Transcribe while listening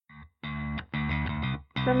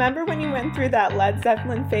Remember when you went through that Led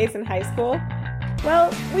Zeppelin phase in high school?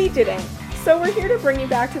 Well, we didn't. So we're here to bring you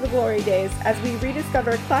back to the glory days as we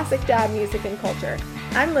rediscover classic dad music and culture.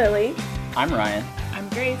 I'm Lily. I'm Ryan. I'm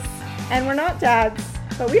Grace. And we're not dads,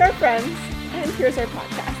 but we are friends. And here's our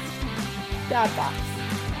podcast, Dad Box.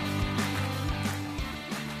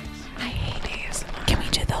 I hate ASMR. Can we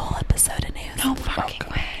do the whole episode in ASMR? No fucking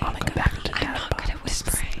way. Oh my god. I'm not good at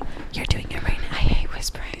whispering. You're doing it right now. I hate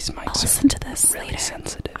whispering. These mics I'll listen to this really later.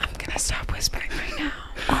 sensitive. I'm gonna stop whispering right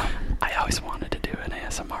now. I always wanted to do an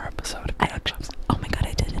ASMR episode. Oh my god,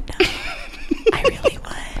 I didn't know. I really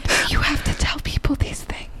would. You have to tell people these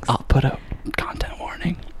things. I'll put a content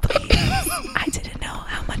warning. Please. I didn't know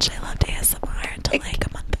how much I loved ASMR until like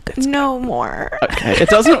a month ago. No more. Okay.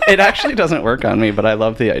 It actually doesn't work on me, but I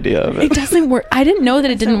love the idea of it. It doesn't work. I didn't know that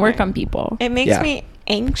it didn't work on people. It makes Yeah. me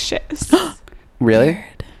anxious. Really? Weird.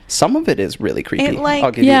 Some of it is really creepy. It, like-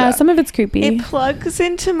 I'll give you Yeah, that. some of it's creepy. It plugs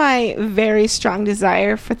into my very strong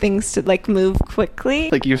desire for things to like move quickly.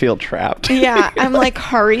 Like you feel trapped. Yeah, I'm like,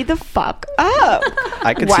 hurry the fuck up.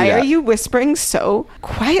 I could see Why that. are you whispering so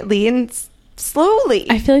quietly and slowly?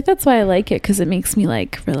 I feel like that's why I like it, because it makes me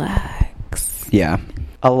like relax. Yeah.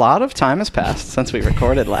 A lot of time has passed since we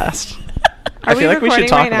recorded last. Are I feel like we should recording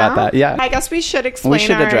talk right about now? that. Yeah. I guess we should explain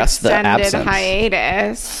should our address the extended absence.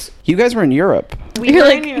 hiatus. You guys were in Europe. We You're were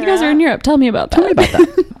like, you guys are in Europe. Tell me about that. Tell me about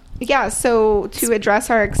that. Yeah, so to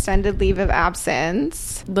address our extended leave of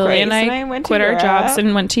absence, Lily Grace and I went to quit our Europe. jobs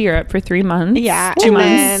and went to Europe for 3 months. Yeah, 2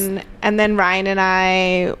 months. and then Ryan and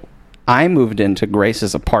I, I moved into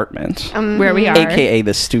Grace's apartment, Where we are. aka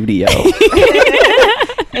the studio,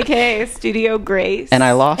 aka Studio Grace, and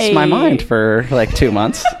I lost my Hey. mind for like 2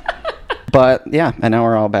 months. But yeah, and now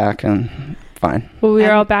we're all back and fine. Well, we were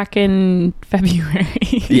And- all back in February.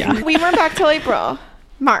 Yeah. we weren't back till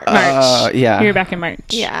March. Yeah. We were back in March.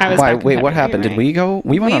 Yeah. I was Why? back in Wait, what February. happened? Did we go?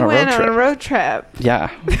 We went We on a went road on trip. a road trip. Yeah.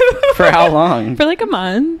 For how long? For like a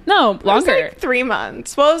month. No, It was longer. like 3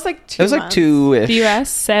 months. Well, it was like 2 It was like months. 2-ish. The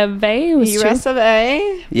US of A was US of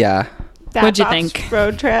A. Yeah. Dad What'd you Box think?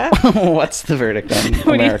 Road trip. What's the verdict on What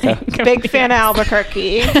do you America? think? Big fan of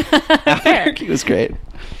Albuquerque. Albuquerque was great.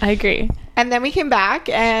 I agree. And then we came back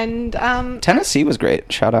and Tennessee was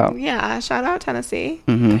great. Shout out. yeah, shout out Tennessee.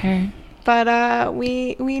 Hmm. Okay. But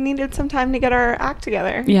we needed some time to get our act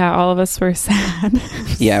together. Yeah, all of us were sad.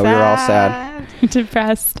 Yeah, we were all sad.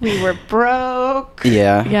 Depressed. We were broke.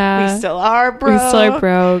 Yeah. Yeah. We still are broke. We still are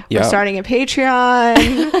broke. Yeah. We're starting a Patreon.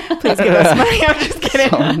 Please give us money. I'm just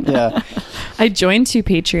kidding. Yeah. I joined 2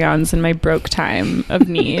 Patreons in my broke time of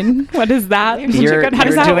need. What is that? You're- How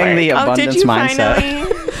does you're that doing work? the abundance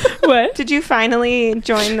mindset. What? Did you finally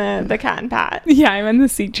join the Cat and Pat? Yeah, I'm in the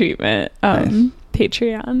Seek Treatment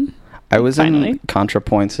Patreon. I was Finally. in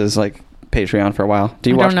ContraPoints' like Patreon for a while. Do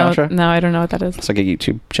you I watch don't know. Contra? No, I don't know what that is. It's like a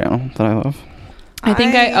YouTube channel that I love. I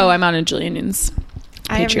think I'm on a Julia Nunes.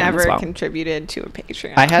 I have Patreon never as well. contributed to a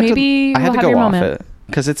Patreon. I had Maybe to. I had we'll to have go your off moment. it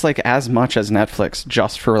because it's like as much as Netflix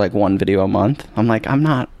just for like one video a month. I'm like, I'm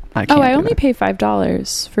not. I can't. Oh, I do only that. pay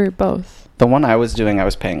 $5 for both. The one I was doing, I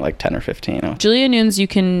was paying like 10 or 15. Julia Nunes, you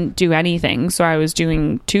can do anything, so I was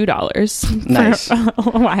doing $2 Nice. for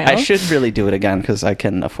a while. I should really do it again because I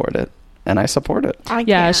can afford it and I support it. I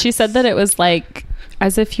Yeah, can't. she said that it was like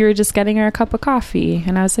as if you were just getting her a cup of coffee,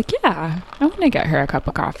 and I was like, yeah, I want to get her a cup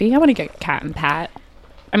of coffee. I want to get Cat and Pat.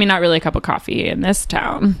 I mean, not really a cup of coffee in this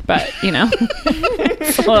town, but you know,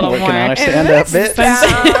 it's a little Working more. on our It's stand-up bit.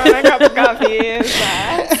 A cup of coffee is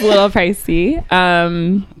that. a little pricey.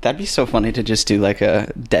 That'd be so funny to just do like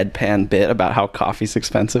a deadpan bit about how coffee's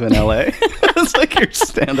expensive in LA. It's like your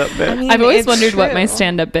stand-up bit. mean, I've always it's wondered what my true.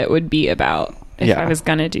 stand-up bit would be about if Yeah. I was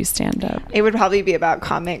gonna do stand-up. It would probably be about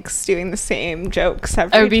comics doing the same jokes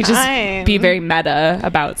every I would be time. just be very meta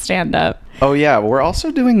about stand-up. Oh yeah, we're also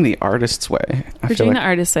doing the Artist's Way. We're doing the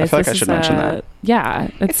artist way. I feel like This I should is mention that. Yeah,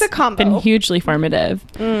 It's a combo. Been hugely formative.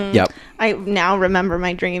 Yep. I now remember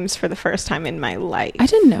my dreams for the first time in my life. I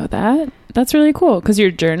didn't know that. That's really cool. Because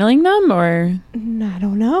you're journaling them, or I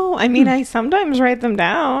don't know. I mean, I sometimes write them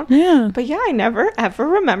down. yeah. But yeah, I never ever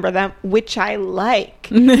remember them, which I like.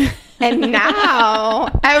 And now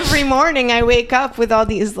every morning I wake up with all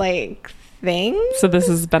these like things. So this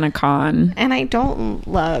has been a con. And I don't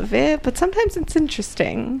love it, but sometimes it's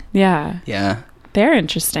interesting. Yeah, Yeah. they're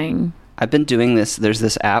interesting. I've been doing this. There's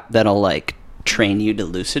this app that'll like train you to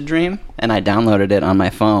lucid dream, and I downloaded it on my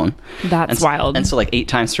phone. That's and wild. And so like 8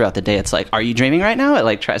 times throughout the day, it's like, are you dreaming right now? It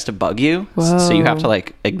like tries to bug you. So you have to Whoa.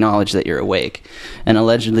 like acknowledge that you're awake. And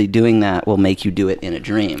allegedly doing that will make you do it in a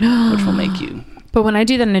dream, which will make you. But when I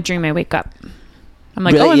do that in a dream, I wake up. I'm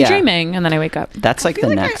like, Really? oh, I'm Yeah. dreaming, and then I wake up. That's like I feel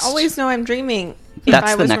the like next. I always know I'm dreaming. if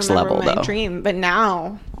That's I the was next remembering level, my though. dream. But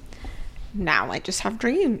now I just have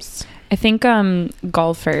dreams. I think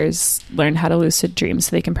golfers learn how to lucid dream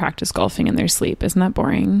so they can practice golfing in their sleep. Isn't that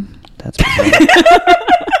boring? That's bizarre.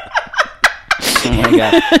 Oh my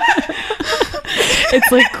god.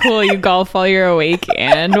 It's like cool. You golf while you're awake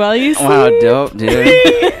and while you sleep. Wow, dope, dude.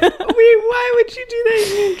 Wait, why would you do that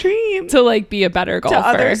in your dream? To like be a better golfer. Do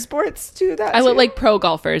other sports do that? I too? look like pro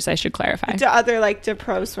golfers. I should clarify. Do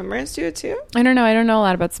pro swimmers do it too? I don't know. I don't know a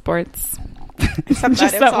lot about sports. Except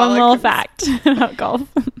Just it's that all one like little a- fact about golf.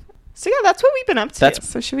 So yeah, that's what we've been up to. That's-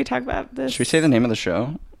 So should we talk about this? Should we say the name of the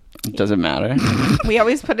show? Does it matter? We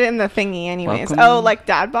always put it in the thingy anyways. Welcome Oh, like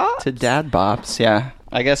Dad Bot? To Dad Bops, yeah.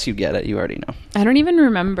 I guess you get it. You already know. I don't even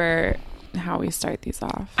remember how we start these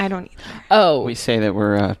off. I don't either. Oh, We say that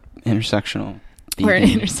we're intersectional. we're an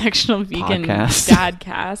vegan intersectional vegan podcast.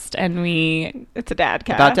 dadcast, and we It's a dad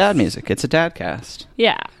cast. about dad music. It's a dad cast.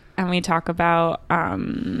 and we talk about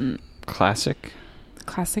Classic.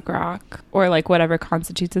 classic rock or like whatever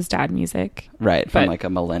constitutes as dad music. Right, from But- like a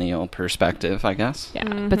millennial perspective, I guess. Yeah,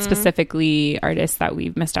 Mm-hmm. but specifically artists that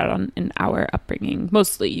we've missed out on in our upbringing,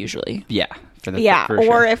 mostly usually. Yeah. For the, Yeah, for or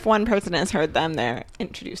sure. if one person has heard them, they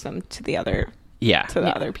introduce them to the other Yeah.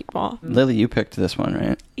 other people. Lily, you picked this one,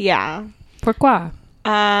 right? Yeah. Pourquoi?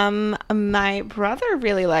 My brother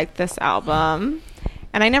really liked this album,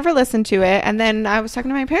 and I never listened to it. And then I was talking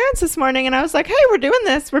to my parents this morning, and I was like, "Hey, we're doing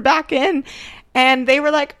this. We're back in," and they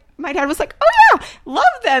were like. My dad was like, "Oh yeah, love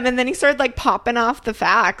them," and then he started like popping off the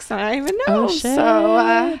facts, and I don't even know. Oh shit!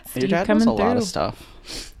 So Your dad knows a lot of stuff.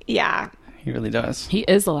 yeah, He really does. He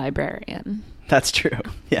is a librarian. That's true.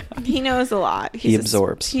 Yeah. he knows a lot. He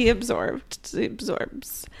absorbs. He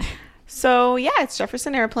absorbs. So yeah, it's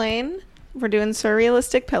Jefferson Airplane. We're doing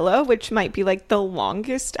Surrealistic Pillow, which might be like the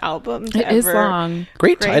longest album to It ever is long.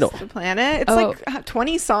 Great grace title. the planet. It's Oh. like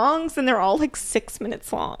 20 songs, and they're all like 6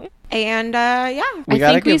 minutes long. And yeah. We I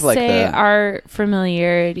gotta think we give, like, say the- our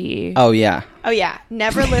familiarity. Oh, yeah. Oh yeah,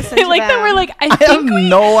 never listen to like that them. we're like, I I have think we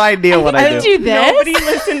no idea what I do. do this. Nobody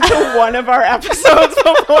listened to one of our episodes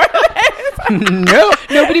before this. No.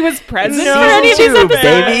 Nobody was present No. for any of these Season two,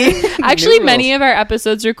 episodes. baby. Actually, New many rules. of our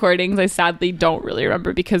episodes recordings I sadly don't really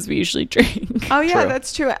remember because we usually drink. Oh yeah, True.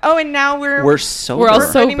 that's true. Oh, and now We're sober. We're all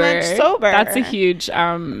We're pretty sober. much sober. That's a huge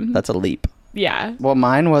That's a leap. yeah. Well,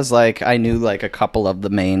 mine was like, I knew like a couple of the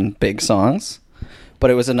main big songs,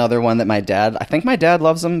 but it was another one that I think my dad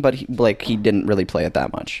loves them, but he didn't really play it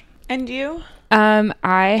that much. And you?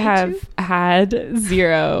 I have had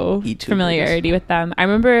zero E2 familiarity with them. I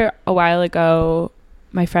remember a while ago,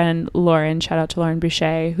 my friend Lauren, shout out to Lauren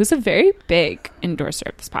Boucher, who's a very big endorser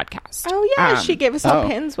of this podcast. Oh yeah, she gave us all oh.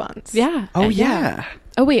 pins once. Yeah. Oh, And yeah.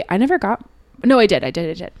 Oh wait, I never got. No, I did.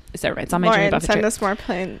 Is that right? It's on my Jimmy Lauren, Buffett send trip. us more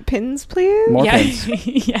pins, please. More Yeah. pins.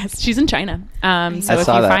 Yes, she's in China. So I if you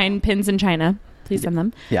saw that. find pins in China, please send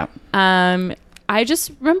them. Yeah. I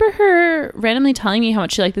just remember her randomly telling me how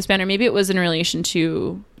much she liked this band, or maybe it was in relation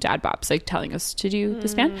to Dad Bops, like telling us to do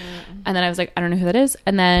this band. And then I was like, I don't know who that is.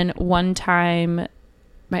 And then one time,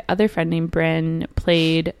 my other friend named Bryn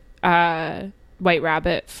played White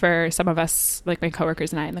Rabbit for some of us, like my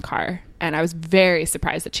coworkers and I, in the car. And I was very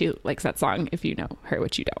surprised that she likes that song. If you know her,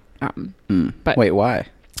 which you don't. But Wait, why?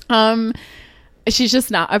 she's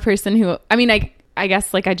just not a person who. I mean, I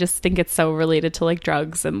guess like I just think it's so related to like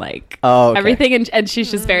drugs and like Oh, okay. everything, and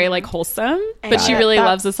she's just very like wholesome, but she really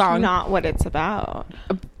loves the song. Not what it's about.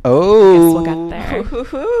 Oh. We'll get there.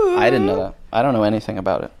 I didn't know that. I don't know anything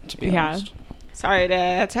about it, to be Yeah. honest. Sorry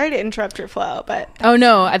to interrupt your flow, but Oh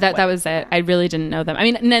no, that was it. I really didn't know them. I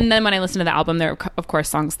mean, and then when I listened to the album, there were of course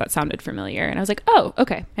songs that sounded familiar, and I was like, oh,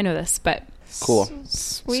 okay, I know this. But Cool.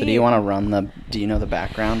 sweet. So do you want to run do you know the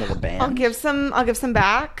background of the band? I'll give some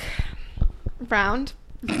background.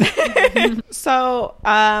 So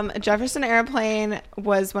Jefferson Airplane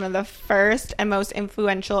was one of the first and most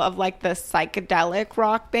influential of like the psychedelic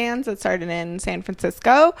rock bands that started in San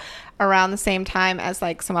Francisco around the same time as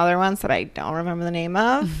like some other ones that I don't remember the name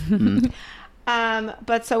of.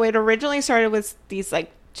 But so it originally started with these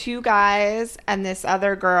like two guys and this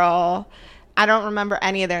other girl. I don't remember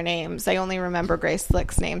any of their names. I only remember Grace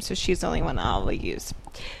Slick's name, so she's the only one I'll use.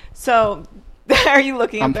 So are you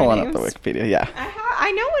looking I'm at their pulling names? up the Wikipedia, yeah.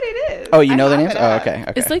 I know what it is. Oh, you know I the have names? it Oh, up. okay.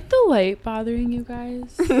 Okay. is like the light bothering you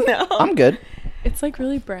guys? No. I'm good. It's like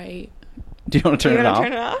really bright. Do you want to You turn it want off? to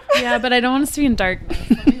turn it off? Yeah, but I don't want us to be in darkness.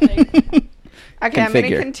 Let me, like- Okay, I'm going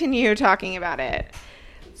to Configure. continue talking about it.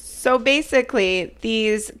 So basically,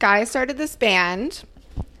 these guys started this band,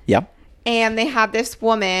 Yep. and they had this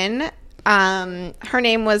woman. Her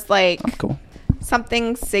name was like Cool.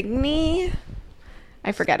 something Signe.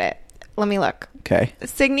 I forget it. let me look. Okay.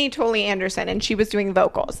 Signe Tolley Anderson, and she was doing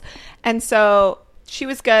vocals. And so she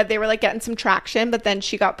was good. They were like getting some traction, but then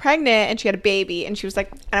she got pregnant and she had a baby, and she was like,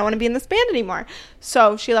 I don't want to be in this band anymore.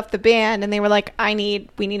 So she left the band, and they were like,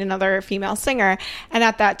 we need another female singer. And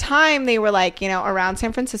at that time, they were like, around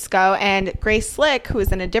San Francisco, and Grace Slick, who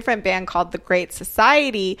was in a different band called The Great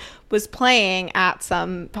Society, was playing at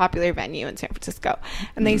some popular venue in San Francisco.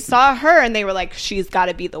 And they saw her, and they were like, she's got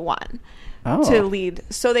to be the one to lead.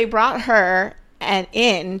 So they brought her and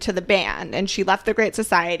into the band, and she left the Great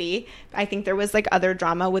Society. I think there was like other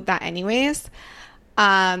drama with that anyways.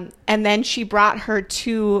 And then she brought her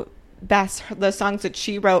the songs that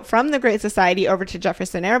she wrote from the Great Society over to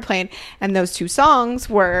Jefferson Airplane, and those 2 songs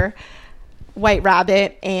were White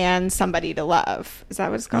Rabbit and Somebody to Love. Is that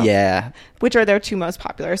what it's called? Yeah. Which are their 2 most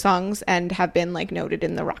popular songs and have been like noted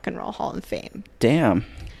in the Rock and Roll Hall of Fame. Damn.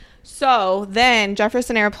 So then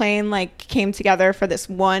Jefferson Airplane like came together for this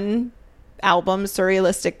one album,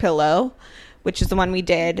 Surrealistic Pillow, which is the one we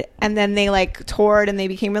did, and then they like toured and they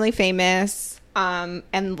became really famous,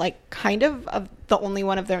 and like kind of the only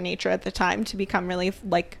one of their nature at the time to become really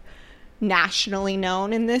like nationally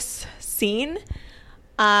known in this scene.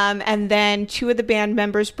 And then 2 of the band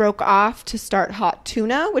members broke off to start Hot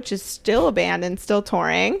Tuna, which is still a band and still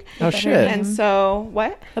touring. Oh shit. And so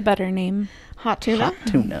what? A better name. Hot Tuna. Hot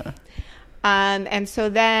Tuna. And so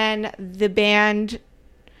then the band,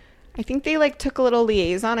 I think they like took a little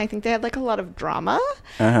liaison. I think they had like a lot of drama.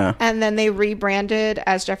 Uh-huh. And then they rebranded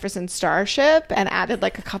as Jefferson Starship and added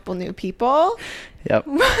like a couple new people. Yep.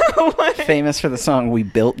 Famous for the song We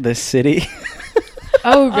Built This City.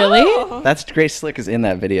 Oh, really? That's Grace Slick is in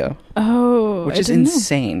that video. Oh, Which I is didn't know.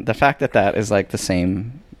 insane. The fact that is like the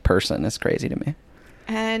same person is crazy to me.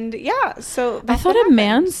 And yeah, so I that's thought what a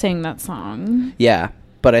man happened. sang that song. Yeah.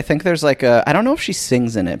 But I think there's like I don't know if she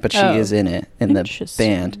sings in it, but she Oh, is in it in the interesting.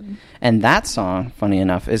 band. And that song, funny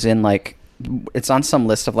enough, is in like, it's on some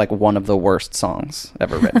list of like one of the worst songs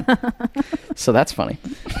ever written. So that's funny.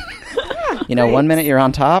 Thanks. 1 minute you're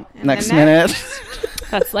on top, And next then minute.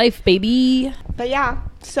 That's life, baby. But yeah,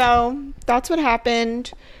 so that's what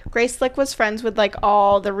happened. Grace Slick was friends with like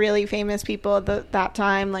all the really famous people at that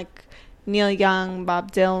time, like Neil Young,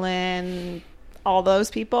 Bob Dylan, all those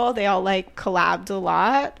people. They all like collabed a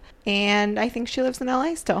lot, and I think she lives in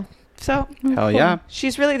LA still. So Hell yeah.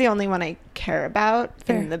 she's really the only one I care about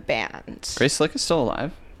Fair. in the band. Grace Slick is still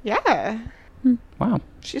alive. Yeah, Wow.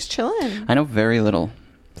 she's chilling. I know very little.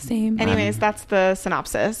 Same. Anyways, that's the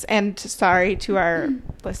synopsis. And sorry to our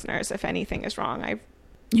listeners if anything is wrong.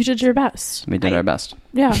 You did your best. We did our best.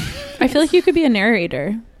 Yeah. I feel like you could be a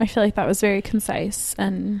narrator. I feel like that was very concise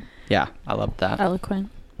and Yeah, I loved that. eloquent.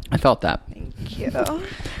 I felt that. Thank you.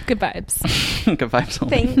 Good vibes. Good vibes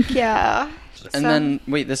only. Thank you. And then,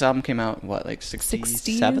 wait, this album came out, what, like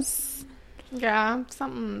 67? 60s. Yeah,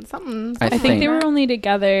 something. I I think think- they were only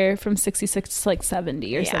together from 66 to like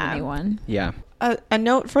 70 or Yeah. 71. Yeah. A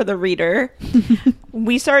note for the reader.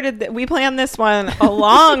 We planned this one a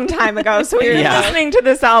long time ago, so we were Yeah. listening to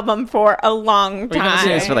this album for a long We've been listening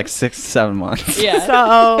to this for time. like 6-7 months. Yeah.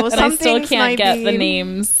 So And some I still things can't might get be- the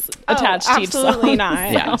names attached to each song. absolutely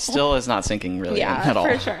not. Yeah, it still is not syncing really Yeah, at all.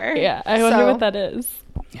 for sure. Yeah, I wonder So, what that is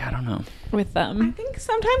Yeah, I don't know. with I them. think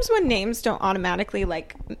sometimes when names don't automatically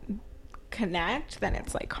like connect, then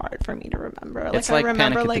it's like hard for me to remember. It's I like remember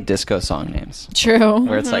Panic at like the Disco song names, True.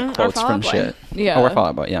 where it's like Mhm, or quotes Fall from Out Boy. shit. Yeah. Or Fall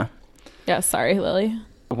Out Boy, yeah. Yeah, sorry, Lily.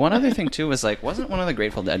 One other thing too was like, wasn't one of the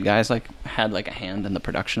Grateful Dead guys like had like a hand in the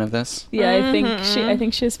production of this? Yeah, I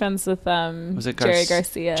think she was friends with Was it Jerry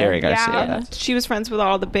Garcia. Jerry Garcia. yeah, that's- she was friends with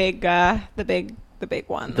all the big ones.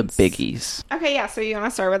 The biggies. Okay, yeah. So you want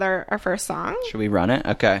to start with our first song? Should we run it?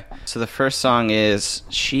 Okay. So the first song is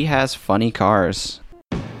She Has Funny Cars.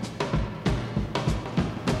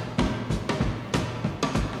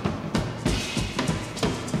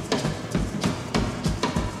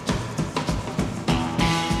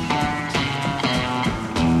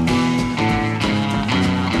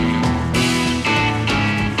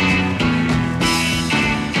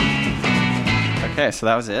 Okay, so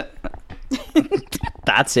that was it.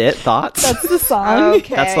 That's it. Thoughts? That's the song.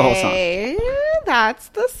 Okay, That's the whole song. That's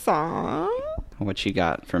the song. What you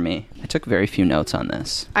got for me? I took very few notes on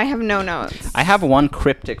this. I have no notes. I have one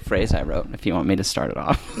cryptic phrase I wrote, if you want me to start it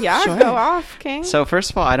off. Yeah, Sure. go off, King. So,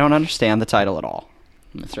 first of all, I don't understand the title at all.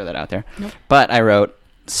 I'm going to throw that out there. But I wrote,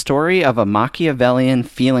 Story of a Machiavellian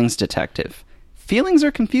Feelings Detective. Feelings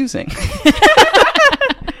are confusing.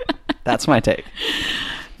 That's my take.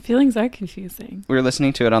 Feelings are confusing. We were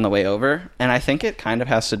listening to it on the way over, and I think it kind of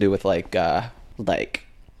has to do with kind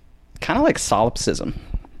of like solipsism,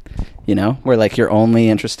 you know, where like you're only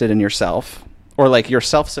interested in yourself or like you're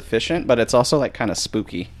self-sufficient, but it's also like kind of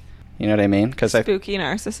spooky. You know what I mean? Because Spooky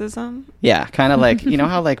narcissism. yeah, kind of like, you know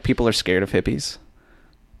how like people are scared of hippies?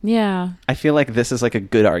 Yeah. I feel like this is like a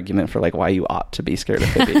good argument for like why you ought to be scared of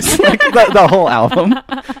hippies. Like the whole album.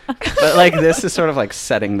 But like this is sort of like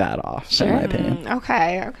setting that off, in my opinion.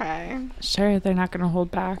 Okay. Sure, they're not going to hold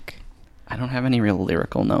back. I don't have any real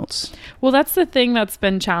lyrical notes. Well, that's the thing that's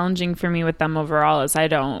been challenging for me with them overall is I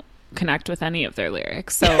don't connect with any of their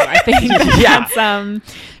lyrics. So I think Yeah. that's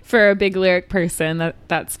for a big lyric person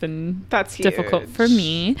that's been difficult huge. for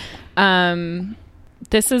me.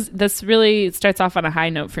 This really starts off on a high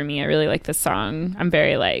note for me. I really like this song. I'm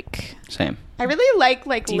very like Same. I really like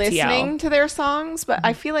DTL. listening to their songs, but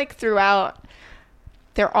I feel like throughout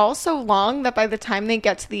they're all so long that by the time they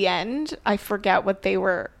get to the end, I forget what they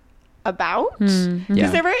were about. Because Yeah.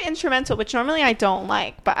 they're very instrumental, which normally I don't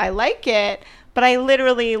like, but I like it. But I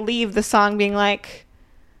literally leave the song being like,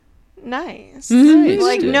 nice. Nice,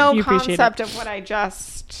 Like dude. no You appreciate concept of what I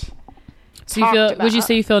just so you feel talked would you about.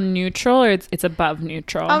 say you feel neutral or it's above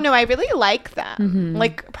neutral? Oh no, I really like them.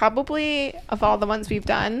 Like probably of all the ones we've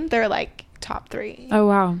done, they're like top 3. Oh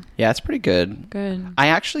wow. Yeah, it's pretty good. Good.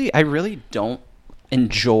 I really don't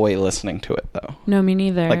enjoy listening to it though. No, me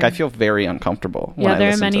neither. Like I feel very uncomfortable when yeah, I there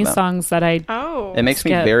are listen to many them. songs that I Oh. It makes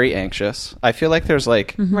me Skip. very anxious. I feel like there's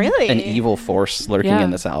like Really? an evil force lurking Yeah.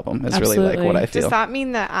 in this album. It's really like what Absolutely. I feel. Does that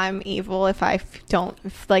mean that I'm evil if I don't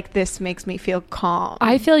if, like this makes me feel calm?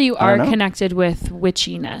 I feel you I are don't know. connected with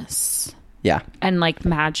witchiness Yeah. and like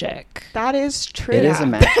magic. That is true. It is a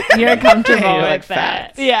magic. You're comfortable You're with like that.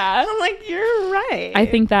 facts. Yeah. I'm like, you're right. I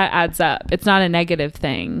think that adds up. It's not a negative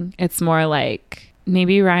thing. It's more like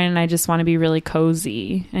maybe Ryan and I just want to be really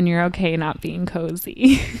cozy and you're okay not being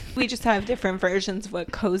cozy. we just have different versions of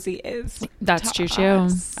what cozy is. That's to true too.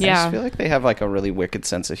 us. I Yeah. just feel like they have like a really wicked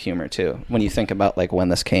sense of humor too. When you think about like when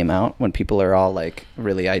this came out, when people are all like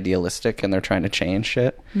really idealistic and they're trying to change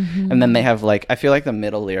shit. And then they have like, I feel like the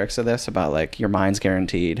middle lyrics of this about like your mind's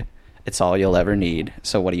guaranteed. It's all you'll ever need.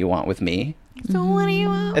 So what do you want with me? So what do you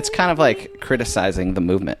want? It's kind of like criticizing the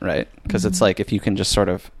movement, right? Because it's like if you can just sort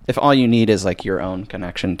of, if all you need is like your own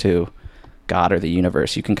connection to God or the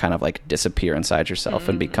universe, you can kind of like disappear inside yourself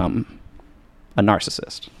and become a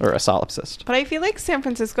narcissist or a solipsist. But I feel like San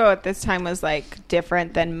Francisco at this time was like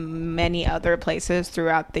different than many other places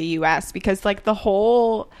throughout the US because like the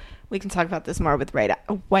whole we can talk about this more with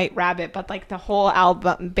White Rabbit, but like the whole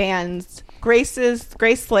album band's Grace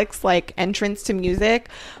Slick's like entrance to music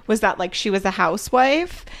was that like she was a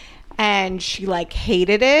housewife and she like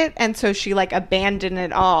hated it and so she like abandoned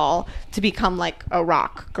it all to become like a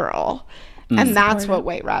rock girl. And that's what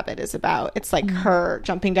White Rabbit is about. It's like her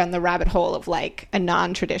jumping down the rabbit hole of like a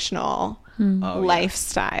non-traditional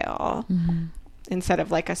lifestyle instead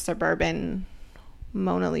of like a suburban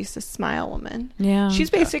Mona Lisa Smile woman. Yeah. She's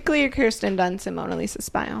basically a Kirsten Dunst in Mona Lisa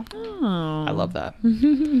Smile. Oh. I love that.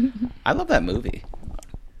 I love that movie.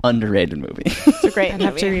 Underrated movie. It's a great I'd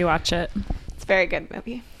have to movie. rewatch it. It's a very good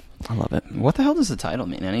movie. I love it. What the hell does the title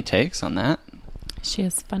mean? Any takes on that? She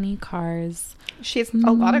has funny cars. She has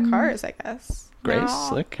a lot of cars, I guess. Grace No.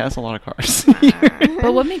 Slick has a lot of cars.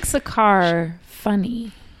 But what makes a car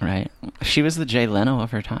funny? Right. She was the Jay Leno of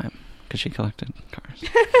her time because she collected cars.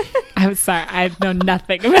 I'm sorry. I know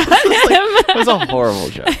nothing about him. It was a horrible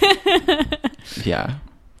joke. Yeah.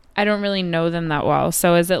 I don't really know them that well.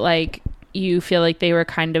 So is it like you feel like they were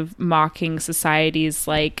kind of mocking society's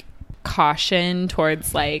like caution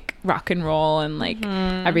towards like rock and roll and like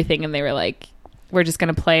everything, and they were like, we're just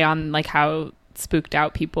gonna play on like how spooked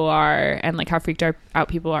out people are and like how freaked out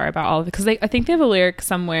people are about all of it, because I think they have a lyric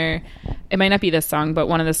somewhere, it might not be this song, but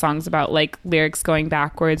one of the songs about like lyrics going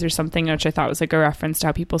backwards or something, which I thought was like a reference to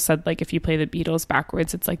how people said like if you play the Beatles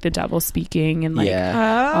backwards it's like the devil speaking and like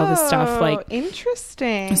all this stuff, like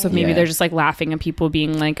interesting. so maybe Yeah. they're just like laughing at people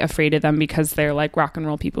being like afraid of them because they're like rock and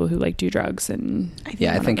roll people who like do drugs and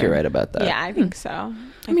Yeah, I think you're right about that. Yeah, I think so.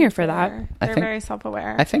 I'm here for that. I They're think- very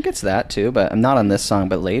self-aware. I think it's that too, but not on this song,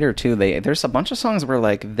 but later too. There's a bunch of songs where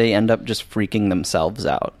like they end up just freaking themselves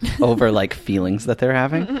out over like feelings that they're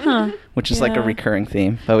having, which is like a Yeah. recurring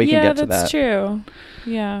theme. But we can get to that. that's true.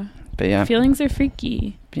 Yeah, But yeah, feelings are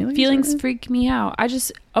freaky. Feelings are- freak me out.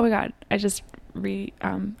 Oh my god, I just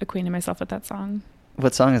acquainted myself with that song.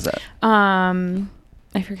 What song is that?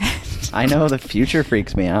 I forget. I know the future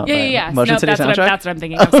freaks me out. Yeah. Motion No, City that's soundtrack. what I'm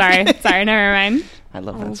thinking of. Sorry, never mind. I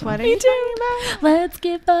love that song. What are you talking about? Let's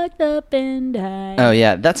get fucked up and die. Oh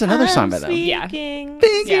yeah, that's another song by them. Yeah.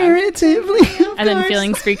 Figuratively. And then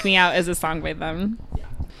Feelings Freak Me Out is a song by them.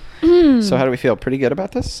 So how do we feel? Pretty good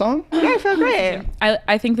about this song? Yeah, I feel great.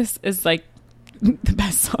 I think this is like the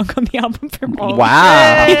best song on the album for me. Wow.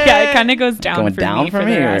 Yeah, it kind of goes down Going for down me for for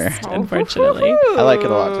me, the or- rest, unfortunately. I like it a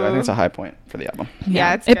lot too. I think it's a high point for the album.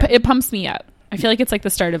 Yeah, it's it, good. it pumps me up. I feel like it's like the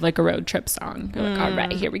start of like a road trip song. You're like, all right,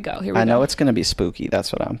 here we go. Here we go. I know it's going to be spooky.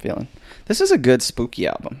 That's what I'm feeling. This is a good spooky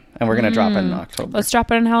album, and we're going to drop it in October. Let's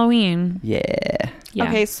drop it on Halloween. Yeah. Yeah.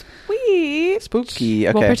 Okay, sweet. Spooky.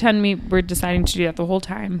 Okay. We'll pretend we're deciding to do that the whole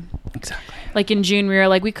time. Exactly. Like in June, we were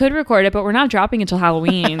like, we could record it, but we're not dropping until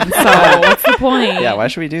Halloween. So what's the point? Yeah, why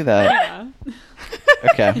should we do that? Yeah.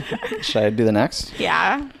 Okay. Should I do the next?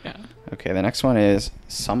 Yeah. Okay, the next one is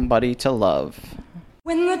Somebody to Love.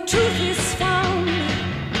 When the truth is found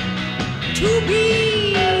to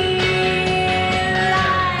be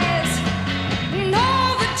lies, and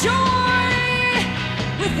all the joy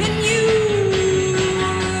within you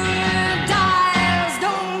dies.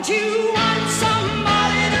 Don't you want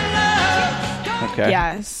somebody to love? Okay.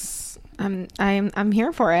 Yes. I'm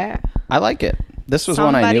here for it. I like it. This was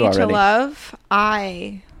one I Somebody knew already. to love.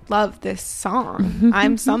 I love this song.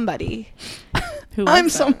 I'm somebody. Who I'm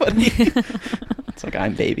loves that? somebody. It's like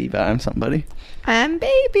I'm baby, but I'm somebody. I'm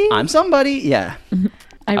baby. I'm somebody. Yeah.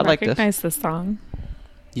 I I like this. recognize this song.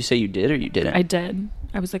 You say you did or you didn't? I did.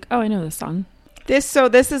 I was like, oh, I know this song. This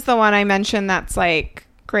is the one I mentioned that's like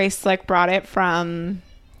Grace Slick brought it from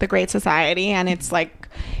The Great Society, and it's like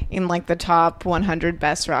in like the top 100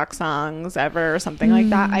 best rock songs ever or something like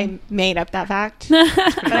that. I made up that fact,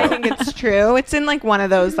 but I think it's true. It's in like one of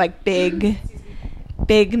those like big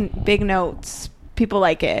notes. People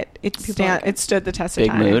like it. It stood the test of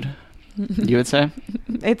Big time. mood, you would say?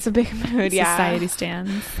 It's a big mood. Yeah. Society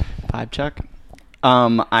stands. Vibe check. You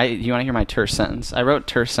want to hear my terse sentence? I wrote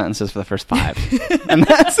terse sentences for the first 5. And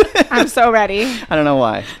that's I'm so ready. I don't know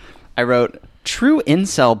why. I wrote true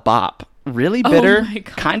incel bop. Really bitter, my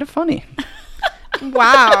God. kind of funny.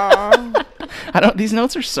 Wow. These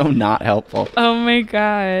notes are so not helpful. Oh my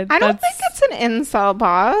God. I don't think it's an incel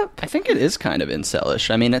bop. I think it is kind of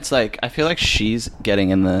incelish. I mean, it's like, I feel like she's getting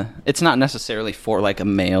in the, it's not necessarily for like a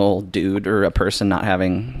male dude or a person not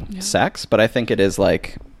having sex, but I think it is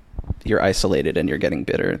like, you're isolated and you're getting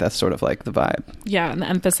bitter. That's sort of like the vibe. Yeah, and the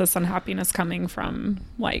emphasis on happiness coming from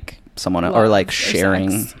like Someone, love or like or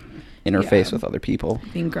sharing sex. interface Yeah. with other people.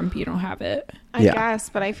 Being grumpy, you don't have it. I Yeah. guess,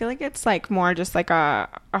 but I feel like it's like more just like a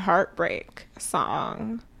heartbreak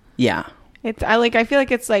song. Yeah. I feel like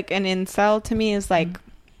it's like an incel to me is like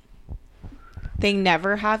they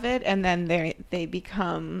never have it and then they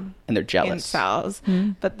become And they're jealous.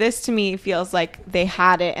 incels. But this to me feels like they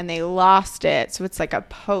had it and they lost it, so it's like a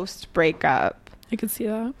post breakup I could see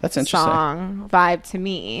that. That's interesting. song vibe to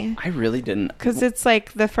me. I really didn't. Because it's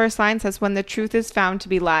like the first line says, "When the truth is found to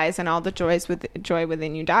be lies, and all the joy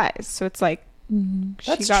within you dies." So it's like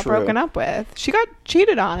she That's got true. broken up with. She got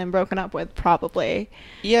cheated on and broken up with, probably.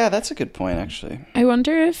 Yeah, that's a good point, actually. I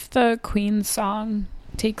wonder if the Queen song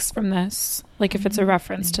takes from this, like if it's a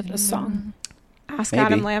reference to this song. Ask Maybe.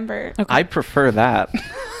 Adam Lambert. Okay. I prefer that.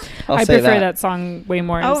 I say prefer that song way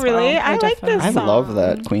more. Oh, as really? well. I like definitely- this I song. love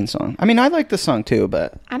that Queen song. I mean, I like this song too,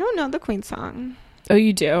 but I don't know the Queen song. Oh,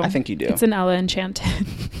 you do? I think you do. It's an Ella Enchanted.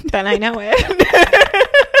 Then I know it.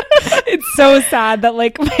 It's so sad that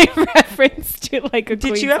like my reference to like a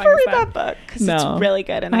Did Queen you ever song is read that book? Because No. it's really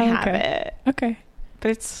good, and I Oh, have okay. it. Okay.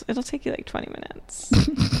 But it'll take you like 20 minutes.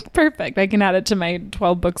 Perfect. I can add it to my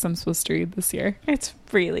 12 books I'm supposed to read this year. It's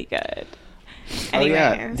really good. Oh,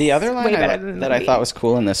 yeah. Anyways, The other line way better than the that I movie. thought was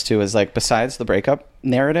cool in this too is like, besides the breakup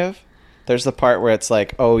narrative, there's the part where it's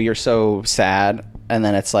like, oh, you're so sad, and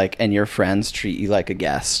then it's like, and your friends treat you like a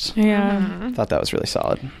guest. Yeah. I thought that was really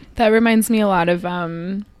solid. That reminds me a lot of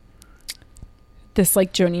this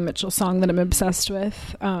like Joni Mitchell song that I'm obsessed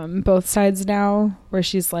with, Both Sides Now, where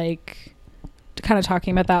she's like kind of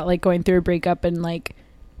talking about that, like going through a breakup and like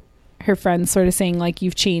her friends sort of saying like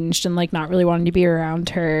you've changed and like not really wanting to be around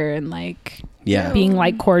her and like Yeah. being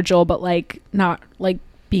like cordial but like not like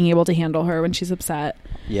being able to handle her when she's upset.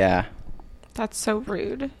 Yeah. That's so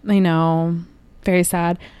rude. I know. Very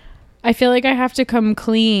sad. I feel like I have to come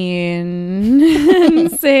clean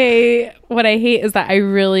and say what I hate is that I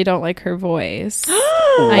really don't like her voice.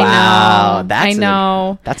 Wow. I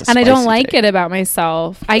know. That's a and I don't spicy like take. it about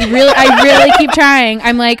myself. I really keep trying.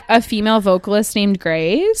 I'm like a female vocalist named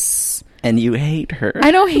Grace. And you hate her.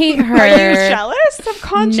 I don't hate her. Are you jealous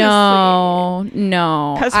subconsciously?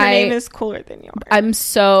 No. Because her name is cooler than yours. I'm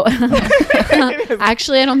so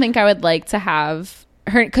actually I don't think I would like to have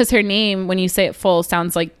her because her name when you say it full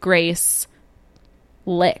sounds like Grace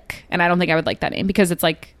Lick, and I don't think I would like that name because it's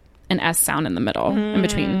like an S sound in the middle in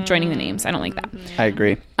between joining the names. I don't like that. I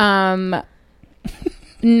agree.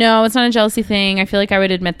 No, it's not a jealousy thing. I feel like I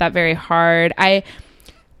would admit that very hard.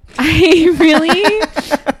 I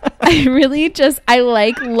really just, I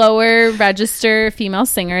like lower register female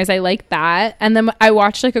singers. I like that. And then I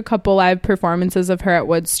watched like a couple live performances of her at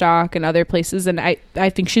Woodstock and other places, and I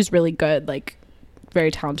think she's really good, like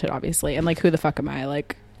very talented, obviously. And like, who the fuck am I?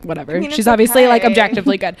 Like, whatever. I mean, She's it's obviously like okay.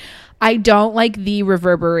 objectively good. I don't like the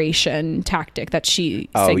reverberation tactic that she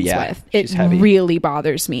sings with. It she's heavy. really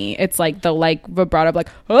bothers me. It's like the like vibrato, like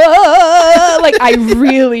 "Ah!" Like I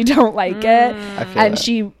really don't like it. I feel And that.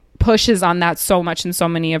 she pushes on that so much in so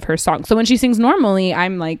many of her songs. So when she sings normally,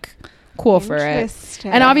 I'm like cool for it.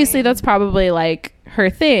 Interesting. And obviously that's probably like her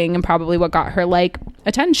thing and probably what got her like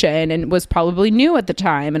attention and was probably new at the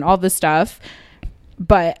time and all this stuff.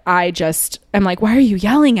 But I just am like, why are you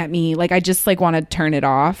yelling at me? Like I just like want to turn it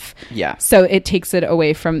off. Yeah. So it takes it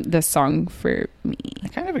away from the song for me. I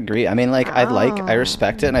kind of agree. I mean, like, I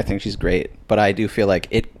respect it, and I think she's great, but I do feel like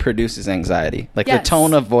it produces anxiety. Like, Yes. the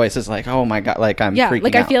tone of voice is like, oh my God, like, I'm freaking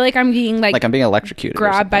like out. I feel like I'm being like I'm being electrocuted. or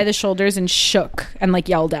grabbed by something. the shoulders and shook and like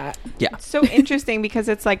yelled at. Yeah. So interesting because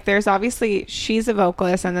it's like there's obviously she's a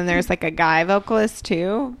vocalist and then there's like a guy vocalist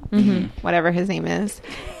too, whatever his name is.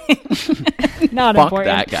 Not Fuck important.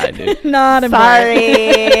 that guy, dude. Not important.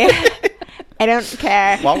 Sorry, I don't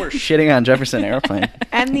care. While we're shitting on Jefferson Airplane,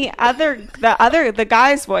 And the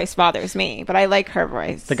guy's voice bothers me, but I like her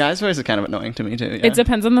voice. the guy's voice is kind of annoying to me, too. Yeah. It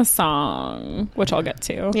depends on the song, which I'll get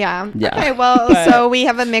to. Yeah. Yeah. Okay. Well, But- so we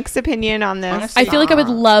have a mixed opinion on this. Honestly, I feel like I would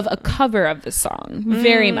love a cover of the song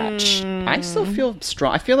very much. I still feel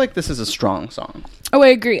strong. I feel like this is a strong song. Oh, I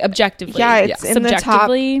agree. Objectively. Yeah, it's in the top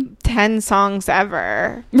Subjectively. 10 songs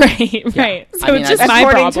ever, Right, right. So I mean, it's just I- my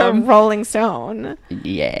according problem. to Rolling Stone.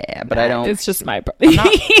 Yeah, but I don't. It's just my problem.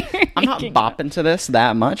 I'm not bopping to this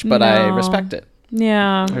that much, but I No. respect it.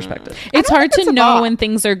 Yeah. I respect it. It's don't hard think it's to a know bop. when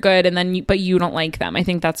things are good and then but you don't like them. I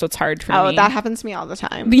think that's what's hard for me. Oh, that happens to me all the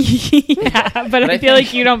time. Yeah, but I I feel think-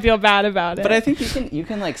 like you don't feel bad about it. But I think you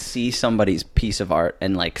can like see somebody's piece of art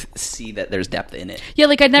and like see that there's depth in it. yeah,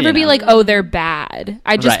 like I'd never You be know. like, oh, they're bad.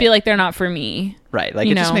 I'd just Right. be like, they're not for me. Right. Like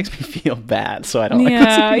You it just know. makes me feel bad, so I don't like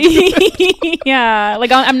Yeah. listening. Yeah.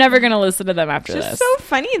 Like I'm never going to listen to them after It's this. just so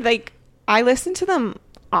funny. Like, I listen to them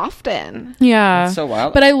often. Yeah. It's so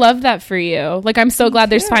wild. But I love that for you. Like I'm so glad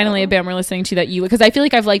there's too. finally a band we're listening to that you because I feel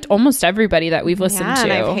like I've liked almost everybody that we've listened Yeah, to.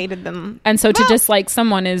 and I've hated them. And so to Well, dislike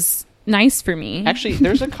someone is nice for me. Actually,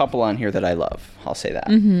 there's a couple on here that I love. I'll say that,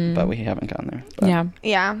 but we haven't gone there. But yeah.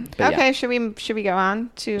 Yeah. But Okay. Should we go on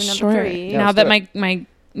to number Sure. 3? Yeah, Now let's that do it. my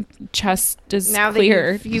chest is Now that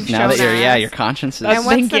clear. you've Now shown that you're, us. your conscience is. And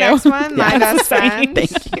what's Thank the you. next one? My Yeah. best friend.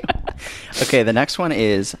 Thank you. Okay, the next one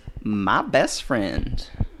is My Best Friend.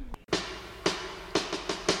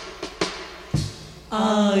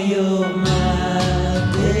 Are you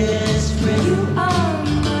my best friend? You are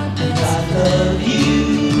my best friend. I love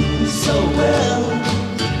you so well.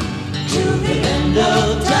 To the end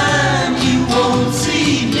of time, you won't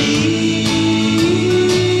see me.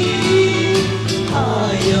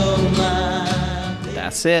 Are you my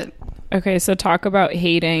That's it. Okay, so talk about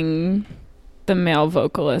hating the male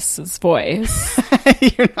vocalist's voice.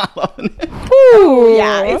 You're not loving it.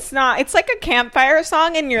 Yeah, it's not. It's like a campfire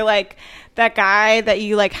song, and you're like, that guy that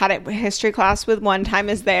you like had a history class with one time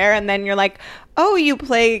is there, and then you're like, oh, you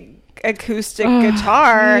play acoustic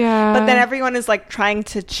guitar, yeah. but then everyone is like trying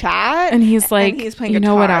to chat, And he's like, he's playing you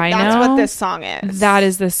know guitar. what I That's know? what this song is. That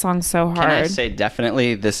is this song so hard. Can I say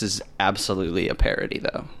definitely this is absolutely a parody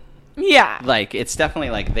though? yeah. Like it's definitely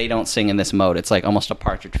like they don't sing in this mode. It's like almost a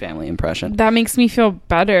Partridge Family impression. That makes me feel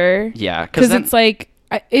better. Yeah, Because it's like,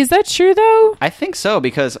 is that true though? I think so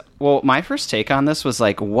because well, my first take on this was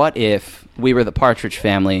like, what if we were the Partridge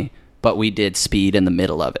Family, but we did Speed in the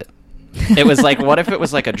middle of it? It was like, what if it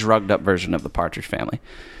was like a drugged up version of the Partridge Family?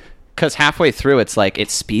 Because halfway through, it's like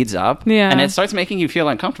it speeds up, Yeah. and it starts making you feel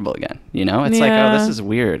uncomfortable again. You know, it's like, oh, Yeah. this is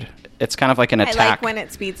weird. It's kind of like an I attack. like when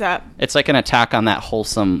it speeds up. It's like an attack on that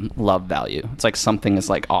wholesome love value. It's like something is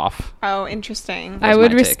like off. Oh, interesting. I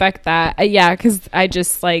would my take. respect that. Yeah, because I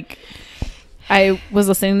just like, I was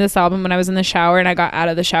listening to this album when I was in the shower and I got out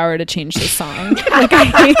of the shower to change the song. Like,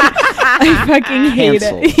 I fucking hate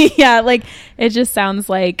Canceled. it. Yeah, like, it just sounds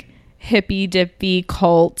like hippy dippy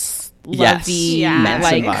cults. Yes. Lovey, Yeah.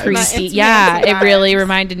 Manson like vibes. creepy. It's Yeah, Manson it really vibes.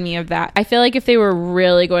 reminded me of that. I feel like if they were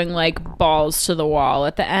really going like balls to the wall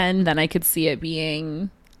at the end, then I could see it being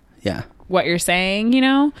Yeah. what you're saying, you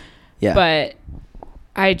know? Yeah. But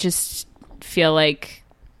I just feel like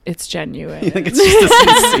it's genuine. You think it's just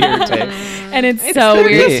a sincere take? And it's so They're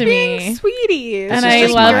weird just to being me. sweeties. And This is I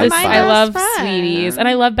just love my this. vibe. I love best friend. sweeties, and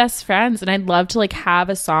I love best friends, and I'd love to like have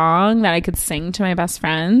a song that I could sing to my best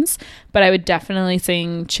friends. But I would definitely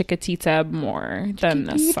sing Chiquitita more than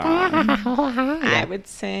this song. I would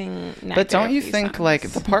sing. But don't you think like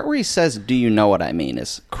the part where he says, "Do you know what I mean?"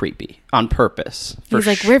 is creepy on purpose? He's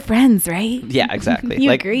like, we're friends, right? yeah, exactly. You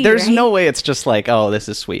like, agree, there's right? no way it's just like, oh, this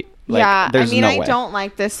is sweet. Like, yeah, I there's mean, no I way. don't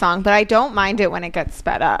like this song, but I don't mind it when it gets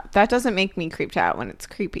sped up. That doesn't make me creeped out when it's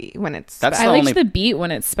creepy. When it's That's sped I the up. liked only- the beat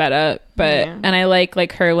when it's sped up, but Yeah. and I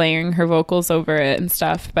like her layering her vocals over it and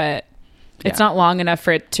stuff, but it's Yeah. not long enough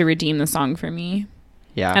for it to redeem the song for me.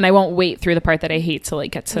 Yeah, And I won't wait through the part that I hate to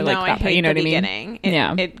like get to like no, that I part. hate You know the what I mean? beginning. It,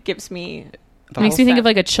 Yeah. it gives me. It makes me think of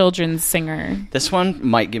like a children's singer. this one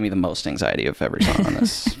might give me the most anxiety of every song on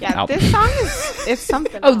this Yeah, album. this song is it's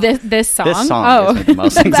something. Oh, else. this song. This song Oh, gives me the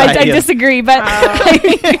most I anxiety. disagree, but I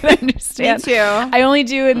can Me understand. too. I only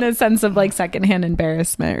do in the sense of like secondhand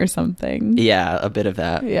embarrassment or something. Yeah, a bit of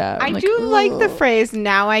that. Yeah, I I'm like, do like the phrase.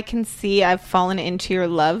 Now I can see I've fallen into your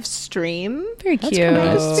love stream. very That's cute. kinda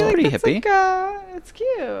nice. I feel pretty that's hippie. Like, it's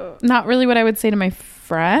cute. Not really what I would say to my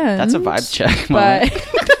friends. That's a vibe check moment.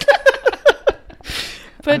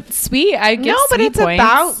 But sweet. I give No, but sweet it's points.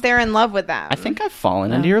 about they're in love with them. I think I've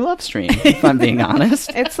fallen into your love stream, if I'm being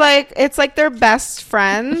honest. it's like they're best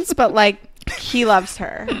friends, but like he loves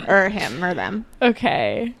her or him or them.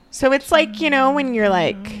 Okay. So it's like, you know, when you're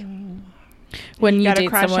like, When you got a date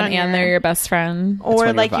crush someone on and they're your best friend. or when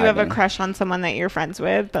you're like you have a vibing. crush on someone that you're friends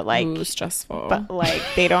with, but like, Ooh, stressful. but like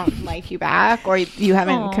they don't like you back, or you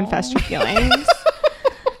haven't Aw. confessed your feelings.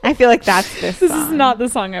 I feel like that's this. this song. is not the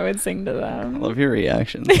song I would sing to I them. love your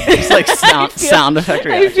reactions. It's like sound effect I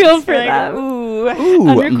reactions. feel for Like, them. ooh, Ooh,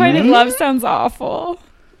 Unrequited mm. love sounds awful.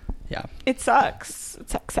 Yeah, it sucks. It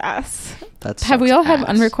sucks ass. that's. Have we all had ass.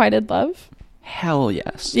 unrequited love? Hell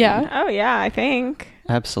yes. Yeah. Oh yeah, I think.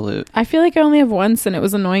 Absolute. I feel like I only have once and it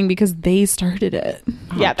was annoying because they started it.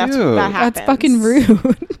 Yeah, that's dude. that happens. That's fucking rude.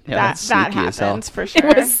 Yeah, that that's that sneaky as hell. happens for sure.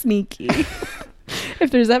 It was sneaky.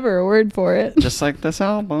 If there's ever a word for it. Just like this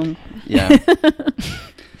album. Yeah.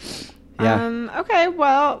 Yeah. Okay.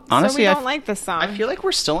 Well, Honestly, so we I don't f- like this song. I feel like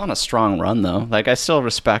we're still on a strong run though. Like I still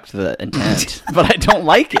respect the intent, but I don't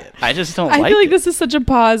like it. I just don't I like feel like it. this is such a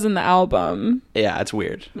pause in the album. Yeah, it's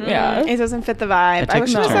weird. Yeah. It doesn't fit the vibe. It I takes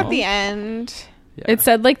wish it was time. at the end. Yeah. It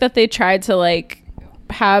said like that they tried to like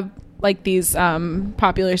have like these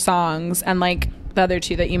popular songs and like the other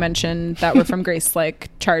two that you mentioned that were from Grace like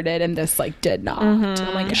charted and this like did not. And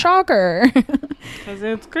I'm like, shocker. Because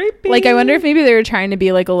it's creepy. Like I wonder if maybe they were trying to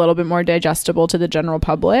be like a little bit more digestible to the general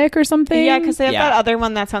public or something. Yeah, because they have Yeah. that other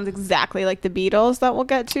one that sounds exactly like the Beatles that we'll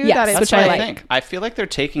get to. Yes, that is which That's what I I like. think. I feel like they're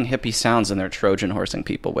taking hippie sounds and they're Trojan horsing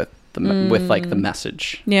people with the with like the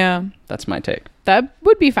message. Yeah. That's my take. That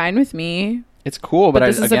would be fine with me. It's cool, but, But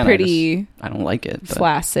this is a again, pretty I don't like it. But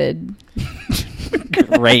flaccid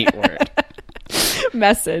great word.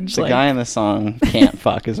 message. The Like, guy in the song can't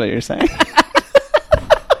fuck, is what you're saying.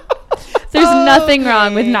 there's nothing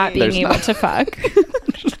wrong with not being There's able not. to fuck.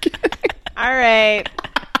 All right.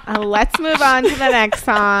 Let's move on to the next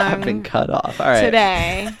I've been song cut off. All right.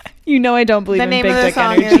 today. You know I don't believe The in name big of the dick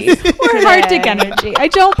song energy. is Or hard dick Today. energy. I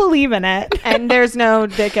don't believe in it. And there's no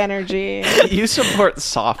dick energy. You support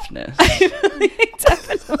softness. I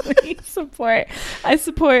definitely support. I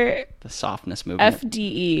support The softness movement.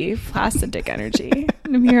 FDE, flaccid dick energy.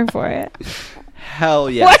 I'm here for it. Hell Why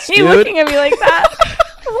yes, are you dude. looking at me like that?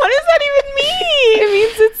 What does that even mean? It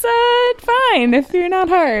means it's fine if you're not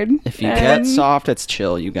hard. If you And- get soft, it's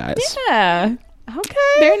chill, you guys. Yeah. Okay.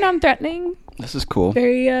 Very non-threatening. This is cool.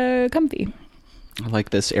 Very comfy. I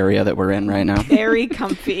like this area that we're in right now. Very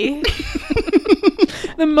comfy.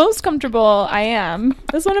 The most comfortable I am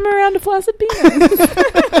is when I'm around a flaccid penis.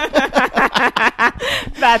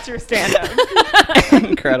 That's your stand-up.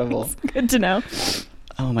 Incredible. Good to know.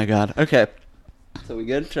 Oh my god. Okay. So we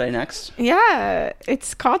good? Try next? Yeah,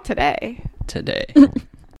 it's called Today. Today.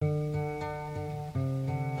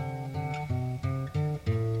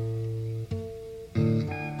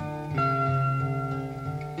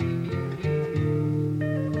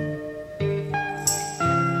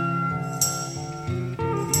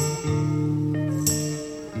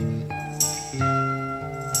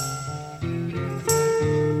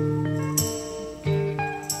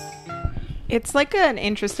 It's like an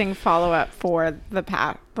interesting follow-up for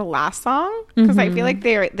the last song because I feel like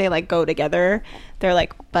they like go together. They're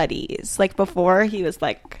like buddies. Like before, he was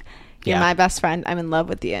like, "You're Yeah. my best friend. I'm in love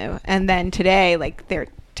with you." And then today, like they're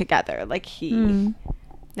together. Like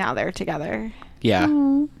now they're together. Yeah.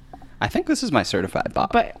 I think this is my certified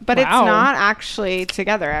bop. But Wow. it's not actually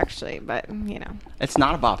together, actually. But, you know. It's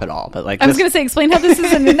not a bop at all. But like I was this- going to say, explain how this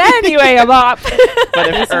isn't in any way a bop. but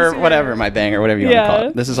if, or whatever, my banger, whatever you want to call Yeah.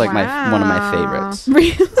 it. This is like one of my favorites.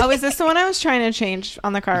 Really? Oh, is this the one I was trying to change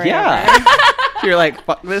on the car right Yeah. over? You're like,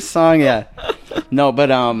 fuck this song, yeah. No, but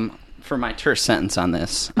for my terse sentence on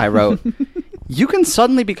this, I wrote, you can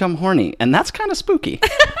suddenly become horny, and that's kind of spooky.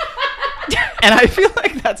 And I feel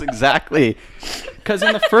like that's exactly, because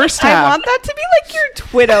in the first half... I want that to be like your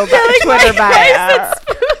Twitter Why bio. is it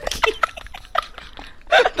spooky?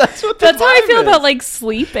 that's what the That's how I vibe feel is. about like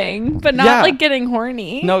sleeping, but not Yeah. like getting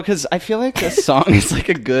horny. No, because I feel like this song is like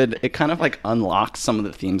it kind of like unlocks some of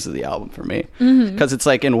the themes of the album for me. Because it's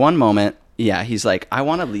like in one moment, yeah, he's like, I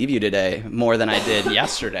want to leave you today more than I did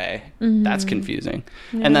yesterday. That's confusing.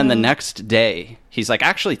 And then the next day, he's like,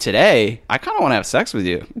 actually today, I kind of want to have sex with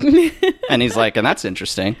you. And he's like, and that's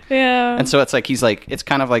interesting. Yeah. And so it's like, he's like, it's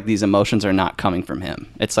kind of like these emotions are not coming from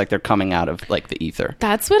him. It's like they're coming out of like the ether.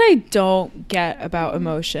 That's what I don't get about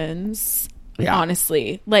emotions. Yeah.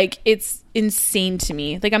 Honestly, like it's insane to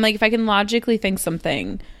me. Like I'm like, if I can logically think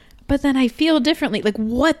something, but then I feel differently. Like,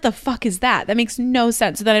 what the fuck is that? That makes no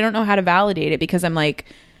sense. So then I don't know how to validate it because I'm like,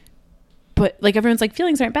 but like everyone's like,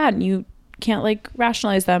 feelings aren't bad and you can't like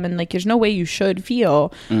rationalize them and like there's no way you should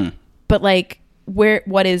feel. But like, where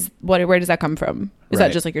does that come from? Is Right.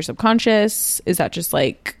 that just like your subconscious? Is that just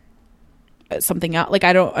like something else? Like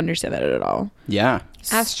I don't understand that at all. Yeah.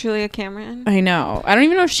 Ask Julia Cameron. I know. I don't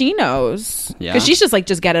even know if she knows. Yeah. Because she's just like,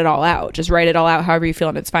 just get it all out. Just write it all out however you feel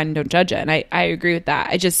and it's fine and don't judge it. And I agree with that.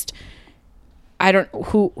 I don't,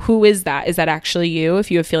 who is that? Is that actually you if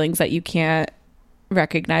you have feelings that you can't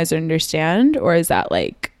recognize or understand? Or is that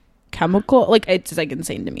like chemical? Like, it's like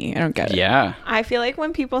insane to me. I don't get it. Yeah. I feel like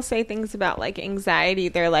when people say things about like anxiety,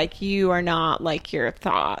 they're like, you are not like your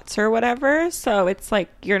thoughts or whatever. So it's like,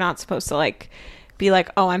 you're not supposed to like be like,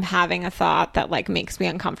 oh, I'm having a thought that like makes me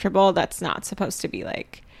uncomfortable. That's not supposed to be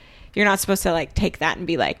like, you're not supposed to like take that and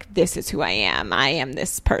be like, this is who I am. I am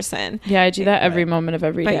this person. Yeah, I do that every moment of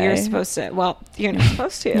every But day. you're supposed to, well, you're not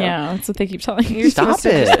supposed to. Yeah, that's what they keep telling you. You're Stop supposed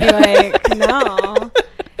to just it. be like, no.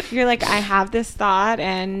 You're like, I have this thought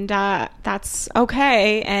and that's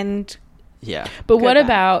okay. And Yeah. But what Good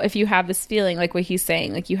about if you have this feeling, like what he's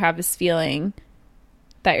saying, like you have this feeling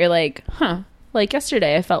that you're like, like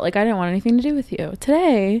yesterday I felt like I didn't want anything to do with you.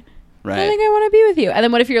 Today, I Right. think I want to be with you. And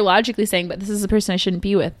then what if you're logically saying, but this is a person I shouldn't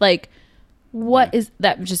be with? Like, what is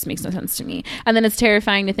that? Just makes no sense to me. And then it's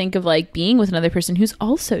terrifying to think of like being with another person who's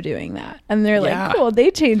also doing that. And they're Yeah. like, cool,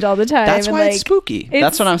 they change all the time. That's and why like, it's spooky.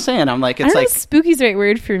 That's what I'm saying. I'm like, I it's don't like, know if spooky's the right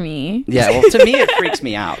word for me. yeah, well, to me, it freaks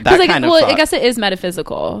me out. That Like, kind of well, thought. I guess it is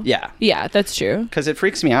metaphysical. Yeah. Yeah, that's true. Because it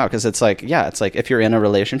freaks me out because it's like, yeah, it's like if you're in a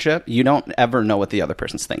relationship, you don't ever know what the other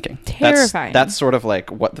person's thinking. Terrifying. That's sort of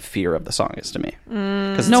like what the fear of the song is to me.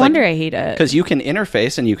 No wonder I hate it. Because you can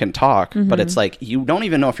interface and you can talk, but it's like you don't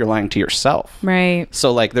even know if you're lying to yourself. Right.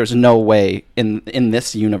 So like, there's no way in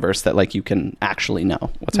this universe that like you can actually know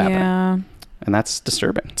what's happening, Yeah. and that's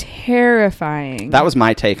disturbing. Terrifying. That was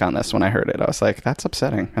my take on this when I heard it. I was like, that's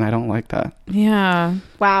upsetting, and I don't like that. Yeah.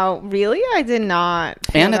 wow, really? I did not.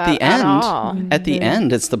 Feel And at the that all.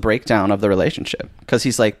 end, it's the breakdown of the relationship because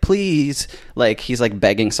he's like, please, like he's like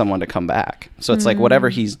begging someone to come back. So it's like whatever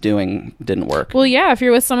he's doing didn't work. Well, yeah, if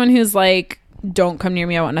you're with someone who's like, don't come near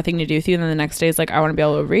me, I want nothing to do with you, and then the next day is like, I want to be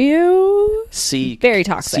all over you. See, Very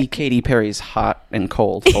toxic. See Katy Perry's "Hot and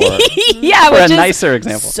Cold" for Yeah, for a which is nicer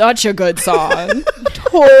example. such a good song.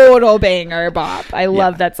 Total banger bop. I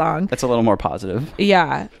love that song. That's a little more positive.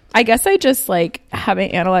 Yeah. I guess I just like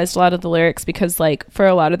haven't analyzed a lot of the lyrics because like for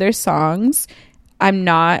a lot of their songs, I'm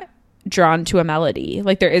not drawn to a melody.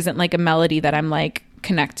 Like there isn't like a melody that I'm like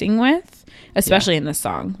connecting with. Especially in this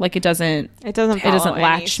song, like it doesn't follow any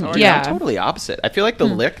latch me. sort of- Yeah, I'm totally opposite. I feel like the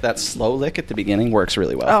lick, that slow lick at the beginning, works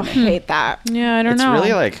really well. Oh, I for me. hate that. yeah. I don't It's know.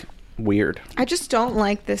 really like weird. I just don't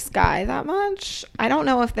like this guy that much. I don't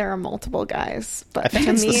know if there are multiple guys, but I think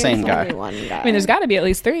to it's me, the same it's guy. only one guy. I mean, there's got to be at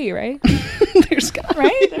least 3, right? There's got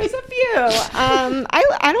right? There's a few.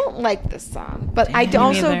 I don't like this song, but I Me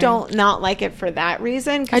also neither. don't not like it for that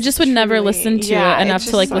reason. 'cause I just would never truly- listen to yeah, it enough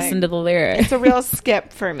it's to like just listen to the lyrics. It's a real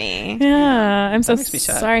skip for me. Yeah, I'm so makes me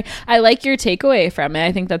sad. sorry. I like your takeaway from it.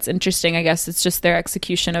 I think that's interesting. I guess it's just their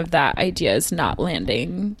execution of that idea is not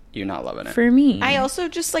landing You're not loving it. for me. I also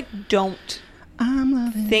just like don't I'm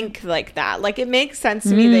loving think like that. Like it makes sense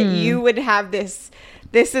to me that you would have this.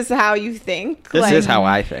 This is how you think. This like, is how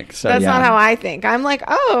I think. So That's yeah. not how I think. I'm like,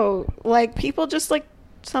 oh, like people just like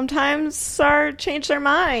sometimes are change their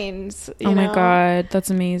minds. Oh my know? God, that's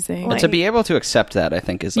amazing. But to be able to accept that, I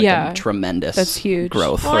think, is like Yeah. a tremendous That's huge.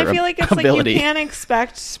 growth. Well, I or feel like it's ability. like you can't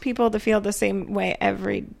expect people to feel the same way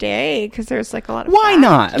every day because there's like a lot of Why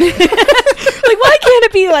not? Like, why can't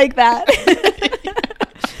it be like that?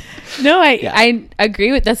 No, I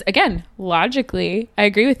agree with this. Again, logically, I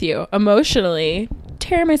agree with you. Emotionally,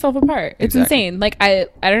 tear myself apart. It's Exactly. insane. Like, I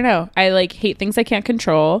don't know. I like hate things I can't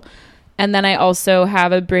control. And then I also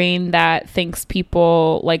have a brain that thinks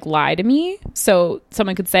people like lie to me. So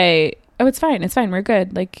someone could say, oh, it's fine. We're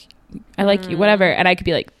good. Like, I like you, whatever. And I could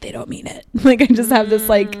be like, they don't mean it. Like, I just have this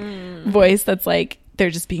like voice that's like, they're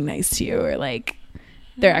just being nice to you, or like,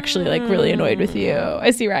 they're actually like really annoyed with you.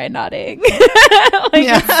 I see Ryan nodding.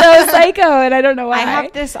 It's so psycho, and I don't know why. I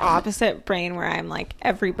have this opposite brain where I'm like,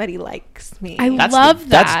 everybody likes me. I That's love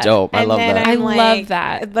that. That's dope. I And love then that. I I'm love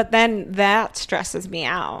that. But then that stresses me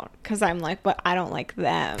out because I'm like, but I don't like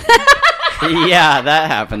them. Yeah, that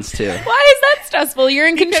happens too. Why is that stressful? You're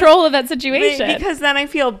in control of that situation. Because then I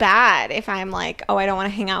feel bad if I'm like, oh, I don't want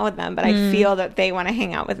to hang out with them, but I feel that they want to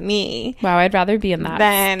hang out with me. Wow, I'd rather be in that.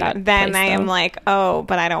 Then place, I am though. like, oh,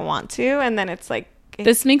 but I don't want to, and then it's like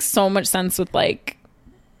This makes so much sense with like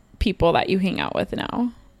people that you hang out with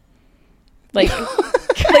now. Like,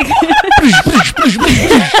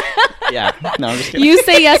 Yeah. No, I'm just kidding. you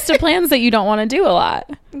say yes to plans that you don't want to do a lot,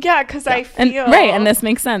 yeah, because I and feel and this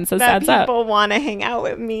makes sense. This that adds up. people want to hang out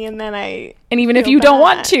with me, and then I And even if feel you don't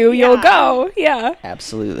want bad. to, you'll Yeah. go. Yeah,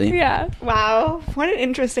 Absolutely. yeah. wow, what an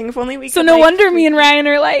interesting. If only we. So could, no like, wonder me and Ryan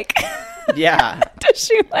are like, Yeah. does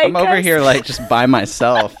she like? I'm over us? here like just by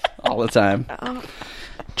myself all the time. Oh,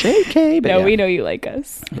 JK, but No, yeah. we know you like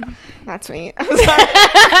us. that's me. I'm sorry.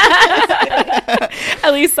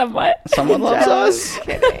 At least somewhat. Someone loves us. Just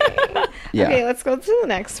kidding. Yeah. Okay, let's go to the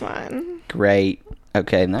next one. Great.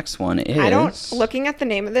 Okay, next one is. I don't. Looking at the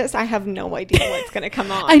name of this, I have no idea what's gonna come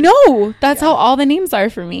on. I know. That's how all the names are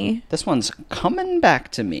for me. This one's Coming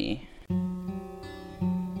Back to Me.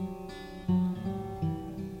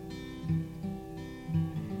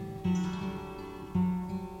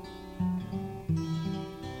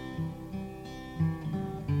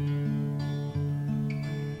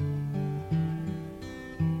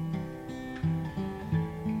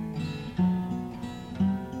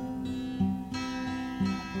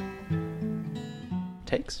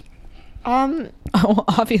 Takes. Oh,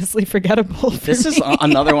 obviously forgettable. This is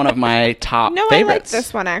another one of my top No, favorites. I like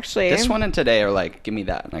this one actually. This one and Today are like, give me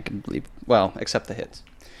that, and I can believe. Well, except the hits.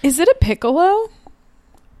 Is it a piccolo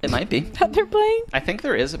It might be. that they're playing? I think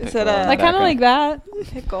there is a Is piccolo. it a- in the I kind of like background. that.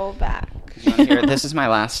 Pickle back. You wanna hear it? This is my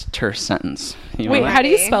last terse sentence. You Wait, wanna- how do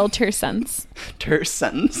you Ready? spell tersense? terse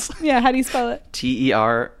sentence? Yeah, how do you spell it?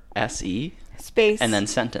 TERSE Space. and then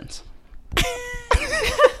sentence.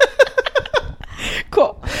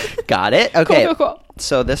 Cool. Got it? Okay. Cool.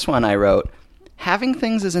 So this one I wrote, having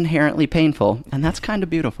things is inherently painful, and that's kind of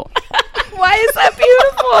beautiful. Why is that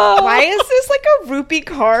beautiful? Why is this like a rupee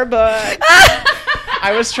car book?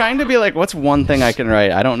 I was trying to be like, what's one thing I can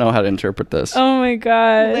write? I don't know how to interpret this. Oh my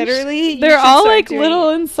gosh. Literally, you They're should all start like doing- little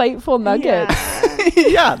insightful nuggets. Yeah.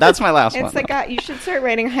 Yeah, that's my last It's one. like you should start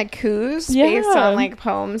writing haikus Yeah. based on like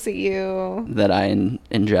poems that you. that I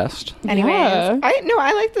ingest. Anyways, Yeah.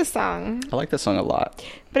 I like this song, I like this song a lot.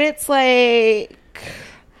 but it's like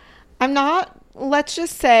I'm not. Let's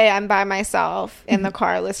just say I'm by myself in the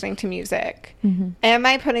car listening to music. Am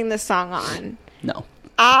I putting this song on? No,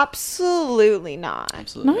 Absolutely not.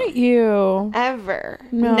 absolutely. Not you. Ever.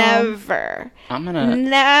 No. Never. I'm gonna.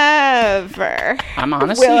 Never. I'm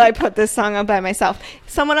honestly. Will I put this song on by myself?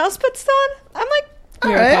 Someone else puts it on? I'm like, all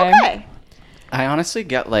You're right, okay. okay. I honestly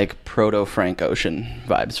get like proto Frank Ocean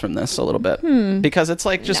vibes from this a little bit because it's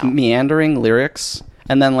like just No. meandering lyrics,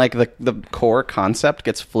 and then like the core concept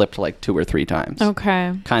gets flipped like 2 or 3 times.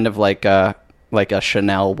 Okay. Kind of like a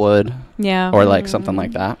Chanel would, Yeah. or like something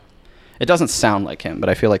like that. It doesn't sound like him, but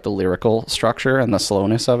I feel like the lyrical structure and the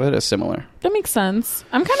slowness of it is similar. That makes sense.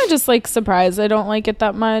 I'm kind of just like surprised I don't like it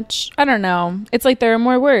that much. I don't know. It's like there are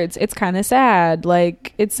more words. It's kind of sad.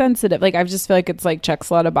 Like it's sensitive. Like I just feel like it's like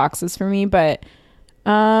checks a lot of boxes for me. But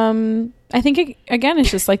I think again,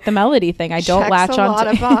 it's just like the melody thing. I don't Checks ach a on lot to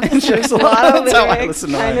of boxes. Checks a a lot of That's how I lyrics. listen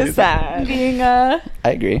to Kind music. of sad. being I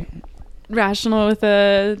agree rational with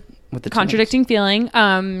a with the contradicting feeling.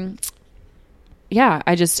 Yeah,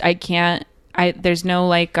 I can't. There's no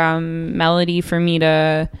like melody for me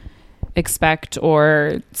to expect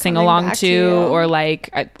or sing Coming along back to, to you. or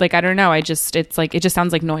I don't know. It's like it just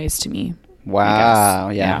sounds like noise to me. Wow.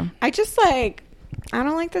 Yeah. I just like I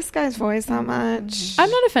don't like this guy's voice that much. I'm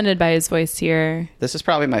not offended by his voice here. This is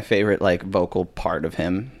probably my favorite like vocal part of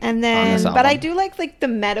him. And on then, this but I album. do like the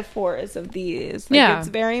metaphors of these. Like, Yeah. it's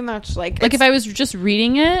very much like Like if I was just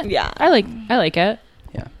reading it, Yeah. I like it,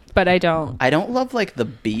 Yeah. but I don't. I don't love like the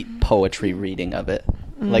beat poetry reading of it.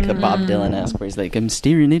 Like the Bob Dylan-esque where he's like, I'm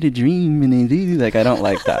staring at a dream and I do. Like, I don't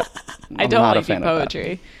like that. I I'm don't not a like fan beat of that.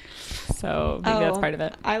 poetry, so maybe that's part of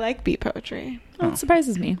it. I like beat poetry. Well, it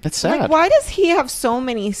surprises me. It's sad. Like, why does he have so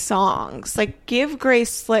many songs? Like, give Grace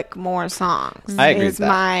Slick more songs. I agree Is with that.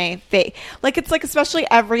 my thing. Like, it's like, especially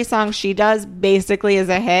every song she does basically is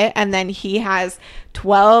a hit, and then he has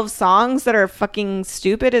 12 songs that are fucking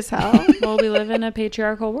stupid as hell. Well, we live in a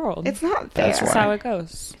patriarchal world. It's not fair. That's That's why. how it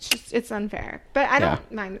goes. It's just, it's unfair. But I Yeah.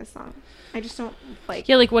 don't mind this song. I just don't like.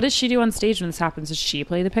 Yeah, like what does she do on stage when this happens? Does she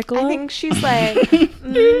play the piccolo? I think she's like,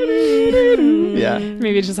 Yeah.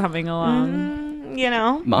 maybe just humming along. you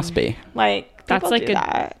know, Must be. like That's people like do a-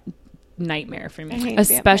 that. Nightmare for I me, hate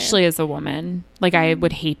especially as a woman. Like I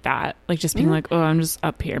would hate that. Like just being like, oh, I'm just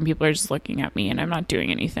up here and people are just looking at me and I'm not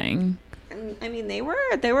doing anything. And, I mean, they were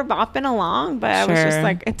bopping along, but I was just Sure.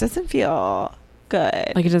 like, it doesn't feel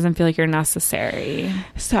good. Like it doesn't feel like you're necessary.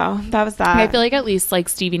 So that was that. I feel like at least like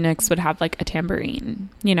Stevie Nicks would have like a tambourine.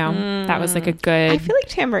 You know, that was like a good. I feel like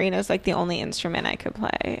tambourine is like the only instrument I could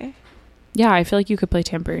play. Yeah, I feel like you could play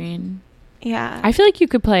tambourine. Yeah. I feel like you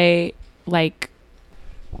could play like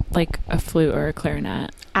a flute or a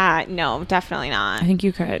clarinet. No, definitely not. I think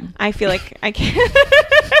you could. I feel like I can't.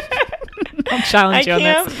 I'll I challenge you on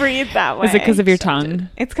can't this. breathe that way. Is it because of your tongue?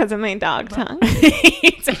 It's because of my dog tongue.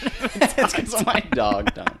 It's my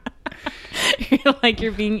dog done. You're like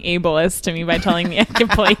you're being ableist to me by telling me I can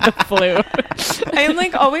play the flute. I'm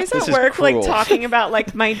like always This at is work, like cruel. talking about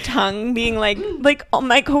like my tongue being like all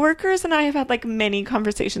my coworkers and I have had like many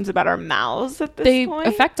conversations about our mouths at this They point.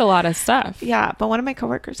 affect a lot of stuff. Yeah, but one of my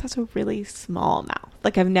coworkers has a really small mouth.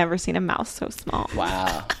 Like I've never seen a mouth so small.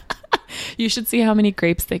 Wow. You should see how many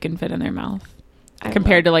grapes they can fit in their mouth I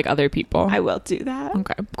compared will. to like other people. I will do that.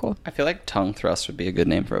 Okay, cool. I feel like Tongue Thrust would be a good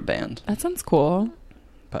name for a band. That sounds cool.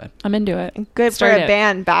 But I'm into it. Good Start for a it.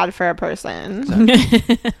 band, bad for a person.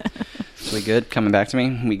 so we good? Coming back to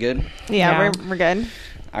me? We good? Yeah, we're good.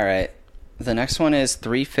 All right. The next one is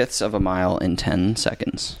 3/5 of a mile in 10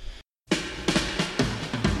 seconds.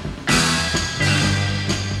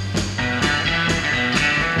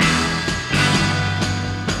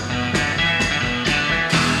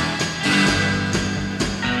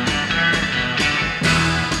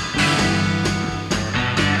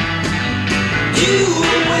 You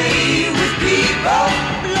away with people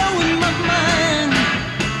blowing my mind.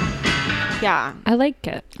 Yeah, I like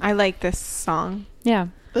it. I like this song. Yeah.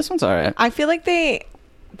 This one's all right. I feel like they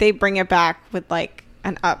bring it back with like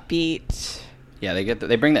an upbeat. Yeah,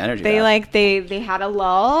 they bring the energy They back. like they had a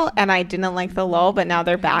lull, and I didn't like the lull, but now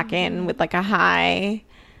they're back in with like a high,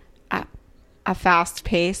 a fast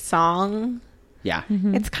paced song. Yeah.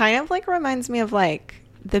 It's kind of like reminds me of like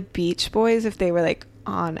the Beach Boys if they were like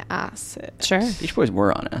on acid. Sure. Beach Boys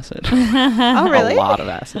were on acid. Oh really? A lot of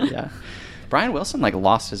acid, yeah. Brian Wilson like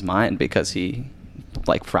lost his mind because he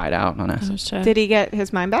like fried out on acid. Oh, shit. Did he get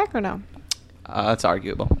his mind back or no? It's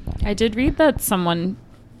arguable. I did read that someone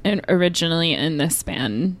originally in this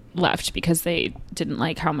band left because they didn't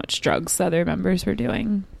like how much drugs the other members were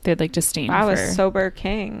doing. They had like disdain I for... was sober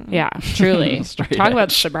king. Yeah, truly. Straight Talk about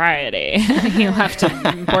edge. sobriety. He left an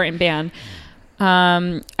important band.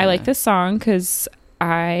 I like this song because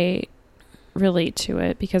I relate to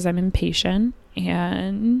it because I'm impatient,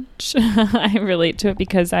 and I relate to it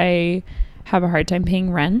because I have a hard time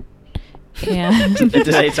paying rent. And Did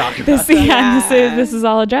they talk about this, that? yeah, Yeah. this is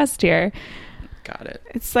all addressed here. Got it.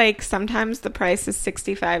 It's like sometimes the price is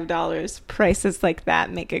 $65. Prices like that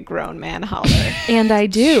make a grown man holler. And I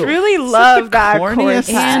do. Truly love that corniest chorus.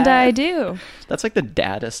 And I do. That's like the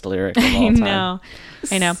daddest lyric of all I time. know.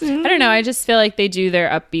 I don't know. I just feel like they do their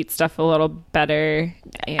upbeat stuff a little better.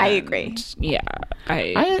 I agree. and Yeah.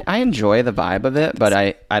 I enjoy the vibe of it, but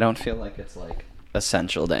I don't feel like it's like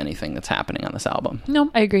essential to anything that's happening on this album. No,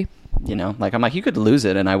 I agree. You know, like I'm like you could lose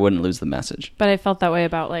it and I wouldn't lose the message. But I felt that way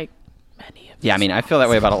about like many of Yeah, I mean I feel that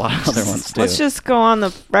way about a lot of other ones too. Let's just go on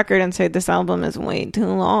the record and say this album is way too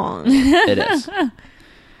long. It is.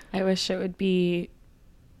 I wish it would be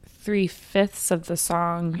 3/5 of the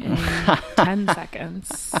song in 10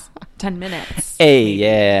 seconds. 10 minutes. Hey,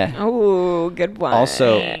 yeah. Oh, good one.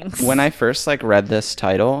 Also, Thanks. when I first like read this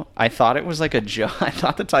title, I thought it was like a joke. I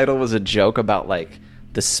thought the title was a joke about like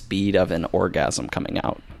the speed of an orgasm coming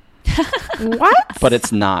out. What? but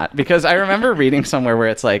it's not, because I remember reading somewhere where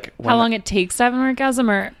it's like How long it takes to have an orgasm,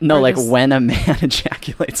 or no, or like just- when a man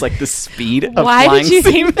ejaculates, like the speed of Why flying did you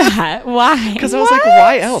seed. think that? Why? Because I was like,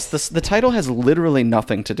 why else? The title has literally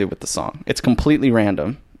nothing to do with the song. It's completely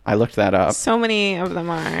random. I looked that up. So many of them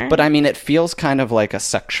are. But I mean, it feels kind of like a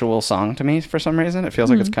sexual song to me for some reason. It feels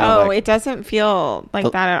like it's kind of like it doesn't feel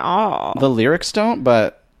like that at all. the lyrics don't,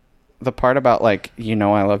 but the part about like, you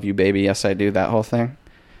know, I love you, baby, yes I do, that whole thing.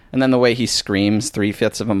 And then the way he screams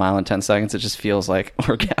 3/5 of a mile in 10 seconds, it just feels like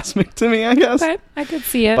orgasmic to me, I guess. Okay, I could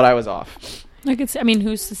see it. But I was off. I could see. I mean,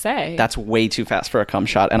 who's to say? That's way too fast for a cum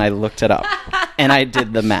shot, and I looked it up. And I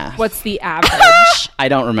did the math. What's the average? I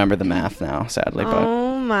don't remember the math now, sadly, but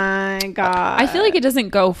Oh my god. I feel like it doesn't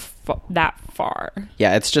go that far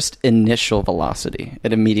yeah, it's just initial velocity.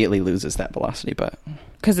 It immediately loses that velocity, but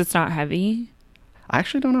because it's not heavy. I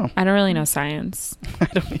actually don't know. I don't really know science. I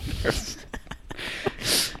don't either.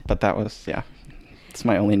 But that was, yeah. It's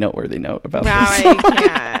my only noteworthy note about Wow, this. I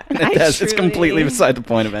can't. It's completely beside the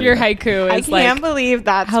point of anything. Your haiku I is can't like, believe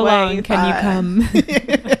that's how what long you can you thought. come?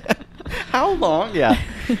 How long? Yeah.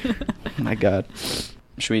 My God.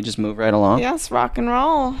 Should we just move right along? Yes, rock and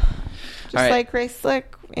roll. Just All right. like Grace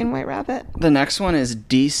Slick in White Rabbit. The next one is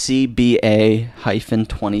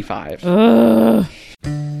DCBA-25. Ugh.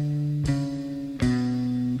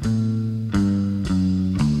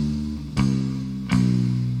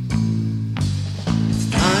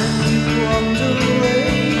 Time you walked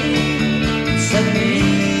away, set me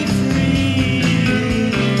free.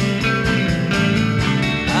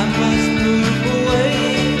 I must move away,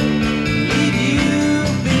 leave you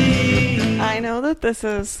be. I know that this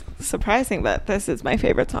is surprising, but this is my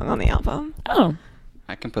favorite song on the album. Oh,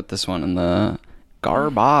 I can put this one in the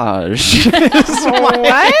garbage.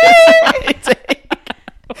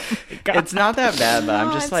 What? It's not that bad, but I'm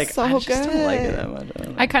No, just it's like, so I just don't like it good. that much. I don't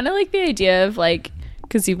know. I kind of like the idea of like,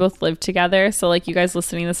 because you both live together, so like you guys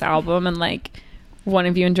listening to this album and like one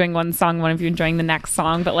of you enjoying one song, one of you enjoying the next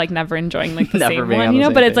song, but like never enjoying like the Never same being one, on you the know.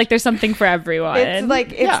 same But it's page. like there's something for everyone. It's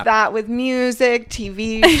like it's Yeah. that with music,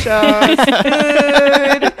 TV shows, food.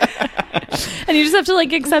 and you just have to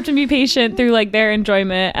like accept and be patient through like their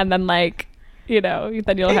enjoyment, and then like, you know,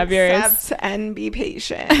 then you'll have yours. Accept and be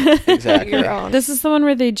patient. Exactly. Your own. This is the one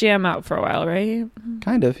where they jam out for a while, right?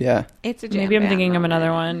 Kind of, yeah. It's a jam Maybe I'm band thinking of moment.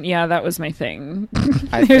 another one. Yeah, that was my thing.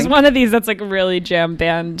 I There's think- one of these that's like really jam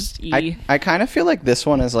band-y. I kind of feel like this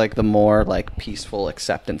one is like the more like peaceful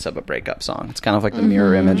acceptance of a breakup song. It's kind of like the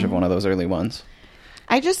mirror image of one of those early ones.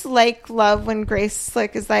 I just love when Grace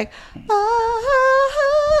Slick is like,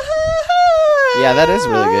 Yeah, that is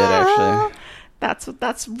really good, actually.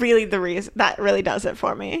 That's really the reason that really does it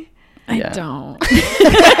for me. I Yeah. don't.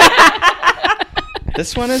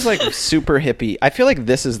 This one is like super hippie. I feel like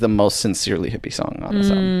this is the most sincerely hippie song on this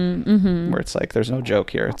album. Where it's like, there's no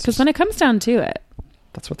joke here. It's Because when it comes down to it,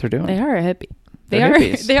 that's what they're doing. they are a hippie. They're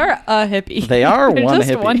hippies. They are a hippie. They are They're one just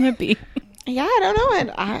hippie. one hippie. Yeah, I don't know,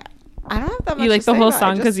 and I don't have that much. You like to the say whole about it. song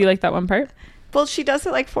I because just- you like that one part? Well, she does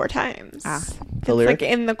it like 4 times. Ah. It's lyric- like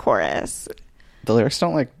in the chorus. The lyrics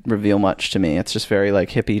don't like reveal much to me. It's just very like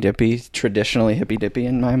hippy dippy, traditionally hippy dippy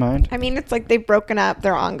in my mind. I mean, it's like they've broken up.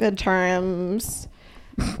 They're on good terms.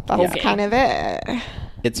 That's Okay. kind of it.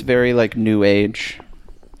 It's very like new age.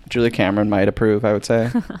 Julia Cameron might approve, I would say. I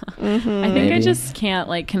think I Maybe. just can't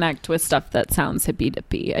like connect with stuff that sounds hippy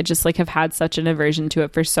dippy. I just like have had such an aversion to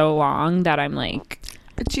it for so long that I'm like,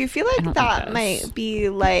 But do you feel I like don't that think might be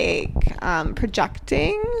like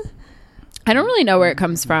projecting? I don't really know where it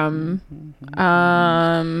comes from.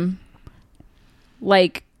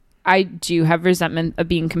 Like I do have resentment of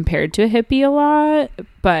being compared to a hippie a lot,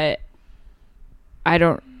 but I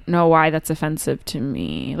don't know why that's offensive to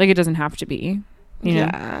me. Like it doesn't have to be. You know?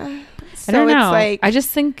 Yeah. I don't know. It's like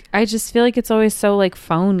I just feel like it's always so like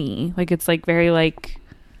phony. Like it's like very like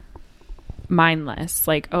mindless.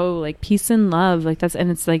 Like, oh, like peace and love. Like that's,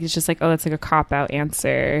 and it's like, it's just like, oh, that's like a cop out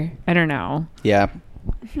answer. I don't know. Yeah.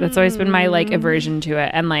 That's always been my like aversion to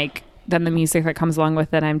it. And like then the music that comes along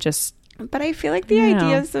with it, I'm just, But I feel like the Yeah.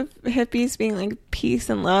 ideas of hippies being like peace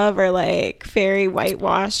and love are like very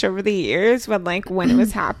whitewashed over the years. When it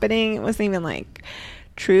was happening, it wasn't even like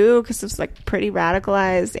true because it was like pretty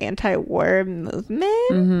radicalized anti-war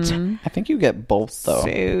movement. I think you get both though. So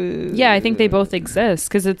yeah, I think they both exist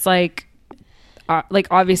because it's like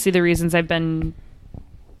obviously the reasons I've been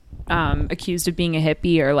accused of being a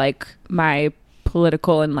hippie are like my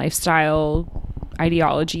political and lifestyle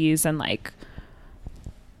ideologies and like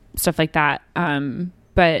stuff like that.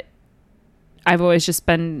 But I've always just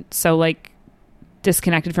been so like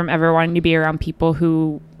disconnected from ever wanting to be around people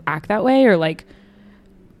who act that way or like,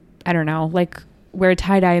 I don't know, like wear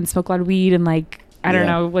tie-dye and smoke a lot of weed and like I don't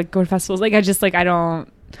Yeah. know, like go to festivals. Like I just like I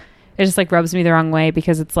don't. It just like rubs me the wrong way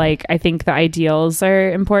because it's like I think the ideals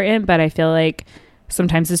are important, but I feel like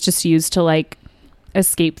sometimes it's just used to like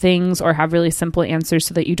escape things or have really simple answers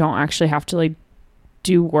so that you don't actually have to like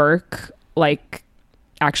do work like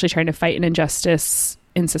actually trying to fight an injustice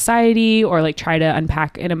in society or like try to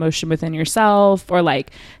unpack an emotion within yourself or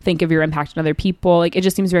like think of your impact on other people. Like it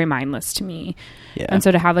just seems very mindless to me. Yeah. And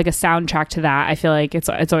so to have like a soundtrack to that, I feel like it's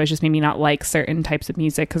always just made me not like certain types of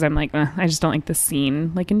music because I'm like, I just don't like the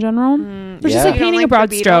scene like in general. Which is Yeah. like You don't painting like a broad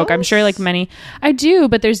the stroke. I'm Beatles? sure like many I do,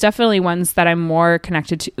 but there's definitely ones that I'm more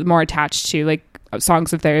connected to, more attached to, like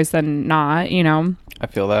songs of theirs than not, you know. I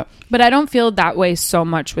feel that. But I don't feel that way so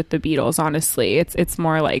much with the Beatles, honestly. It's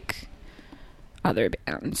more like other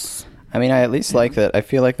bands. I mean, I at least like that. I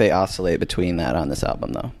feel like they oscillate between that on this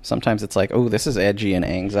album, though. Sometimes it's like, oh, this is edgy and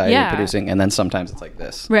anxiety Yeah. producing, and then sometimes it's like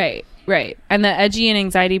this. Right. And the edgy and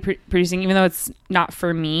anxiety producing, even though it's not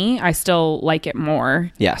for me, I still like it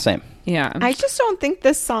more. Yeah, same. Yeah. I just don't think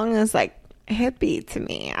this song is like hippie to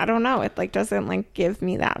me. I don't know. It like doesn't like give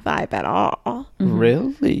me that vibe at all.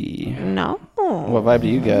 Really? No. What vibe do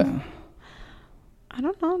you get? I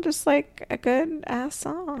don't know. Just like a good ass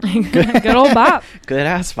song. Good old bop. Good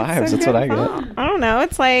ass vibes. It's a That's what good I get. song. I don't know.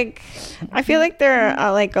 It's like I feel like there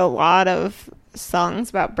are like a lot of songs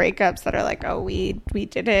about breakups that are like, oh, we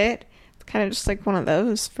did it. It's kind of just like one of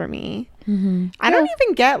those for me. I don't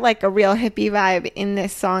even get like a real hippie vibe in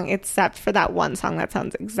this song except for that one song that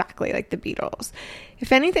sounds exactly like the Beatles.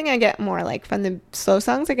 If anything, I get more like from the slow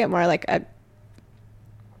songs, I get more like a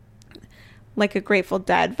Grateful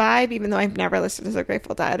Dead vibe, even though I've never listened to the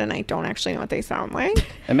Grateful Dead and I don't actually know what they sound like.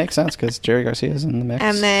 It makes sense because Jerry Garcia's in the mix.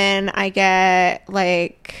 And then I get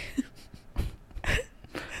like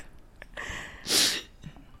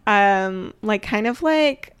kind of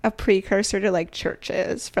like a precursor to like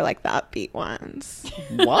Churches for like the upbeat ones.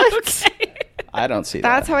 What? I don't see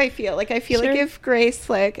That's that. how I feel. Like I feel Sure. like if Grace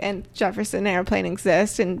Slick and Jefferson Airplane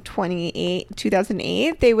exist in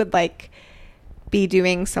 2008, they would like be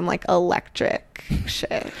doing some like electric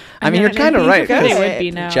shit. I mean, you're And kind of it'd be right. good. They 'cause would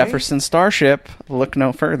be now. Jefferson Starship, look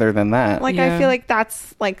no further than that. Like Yeah. I feel like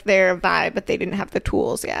that's like their vibe, but they didn't have the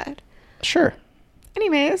tools yet. Sure.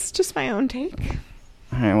 Anyways, just my own take.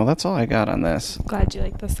 All right, well, that's all I got on this. Glad you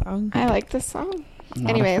like the song. I like this song. Not a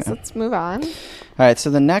Anyways, fan. let's move on. All right, so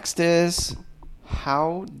the next is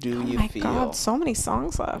How Do Oh You my Feel? god, so many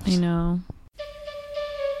songs left. I know.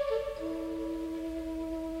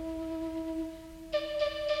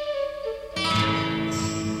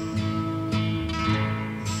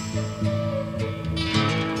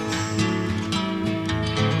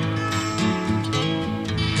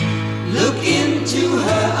 Look into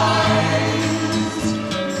her eyes.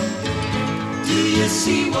 Do you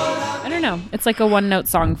see what I don't know. It's like a one-note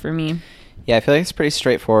song for me. Yeah, I feel like it's pretty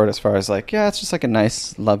straightforward as far as like, yeah, it's just like a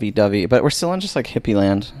nice lovey-dovey, but we're still in just like hippie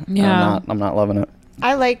land. Yeah. I'm not loving it.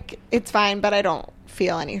 I like it's fine, but I don't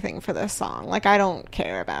feel anything for this song. Like I don't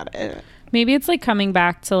care about it. Maybe it's like coming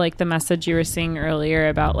back to like the message you were saying earlier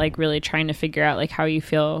about like really trying to figure out like how you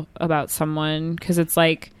feel about someone, because it's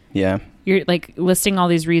like Yeah. you're like listing all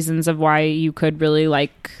these reasons of why you could really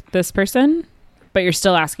like this person, but you're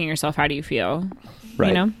still asking yourself, how do you feel? Right.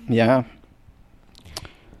 You know? Yeah.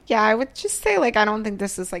 Yeah, I would just say like I don't think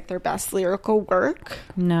this is like their best lyrical work.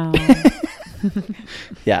 No.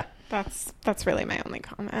 Yeah. That's really my only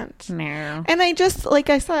comment. No. And I just like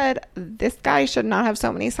I said, this guy should not have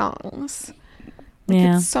so many songs. Like,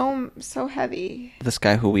 Yeah. it's so heavy. This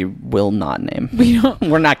guy who we will not name. We don't.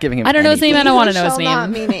 We're not giving him I don't know his name. I anything. don't want to He know his shall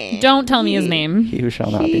not be name. named. Don't tell me his He- name. He who shall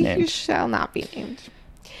not be He named. shall not be named.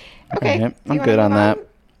 Okay, All right, you I'm wanna good on move that.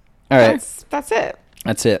 All right. That's it.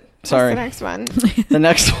 That's it. What's Sorry. the next one? The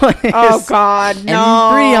next one is Oh God, no!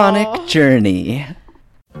 Embryonic Journey.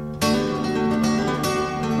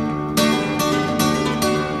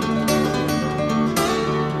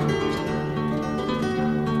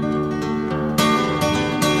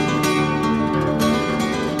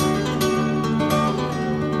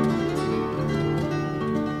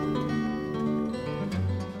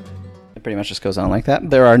 It pretty much just goes on like that.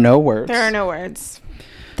 There are no words. There are no words.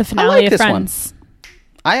 The finale of this one. Friends.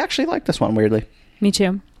 I actually like this one, weirdly. Me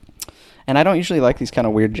too. And I don't usually like these kind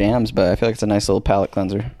of weird jams, but I feel like it's a nice little palate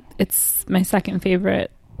cleanser. It's my second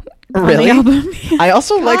favorite. on the Really? album. I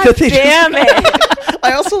also like God that they damn just,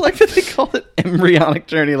 I also like that they call it Embryonic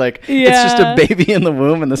Journey. Like it's just a Yeah. baby in the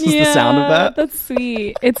womb, and this is the sound of that. That's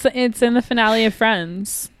sweet. It's in the finale of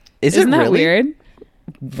Friends. Is Isn't it that really? weird?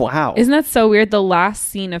 Wow. Isn't that so weird? The last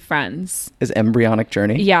scene of Friends. Is Embryonic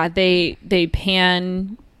Journey? Yeah, they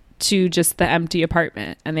pan to just the empty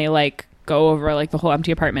apartment and they like go over like the whole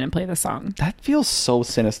empty apartment and play the song. That feels so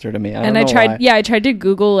sinister to me. I And don't I know tried, why. yeah, I tried to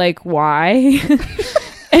Google like why,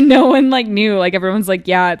 and no one like knew. Like everyone's like,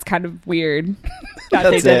 yeah, it's kind of weird that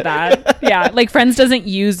they That's did it. that. Yeah, like Friends doesn't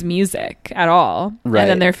use music at all, Right. and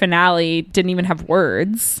then their finale didn't even have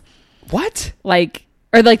words. What? Like,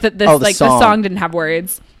 or like the song. song didn't have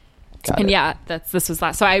words. Got And it. yeah, this was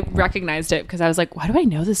last. So I recognized it because I was like, why do I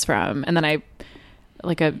know this from? And then I,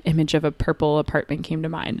 like, a image of a purple apartment came to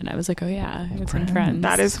mind, and I was like, oh yeah, it's in Friends.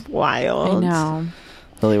 That is wild. I know.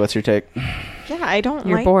 Lily, what's your take? Yeah, I don't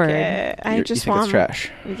You're like bored. it. I You just think want it's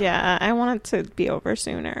trash. Yeah, I want it to be over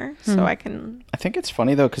sooner so I can. I think it's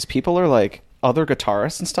funny though because people are like, other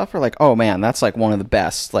guitarists and stuff are like, oh man, that's like one of the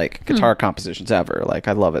best like guitar compositions ever. Like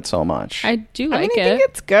I love it so much. I do I like mean, I it. think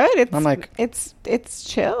it's good. It's I'm like- it's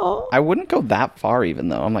chill. I wouldn't go that far even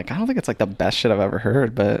though. I'm like, I don't think it's like the best shit I've ever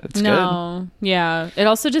heard, but it's good. No, yeah. It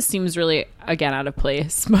also just seems really, again, out of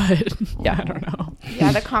place, but yeah, I don't know.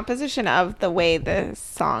 Yeah, the composition of the way the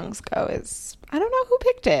songs go is. I don't know who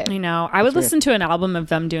picked it. I know. I would weird. listen to an album of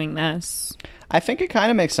them doing this. I think it kind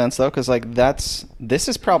of makes sense though because like this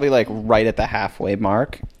is probably like right at the halfway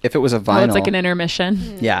mark. If it was a vinyl, Oh, it's like an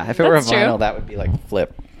intermission. yeah. If it were a That's true. vinyl, that would be like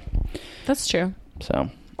flip. That's true. So All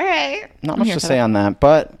right. not I'm much here to for say that. on that,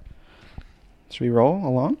 but should we roll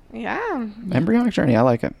along? Yeah. Embryonic Journey, I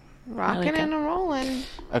like it. Rocking like and it. a rolling.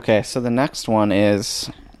 Okay, so the next one is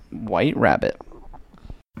White Rabbit.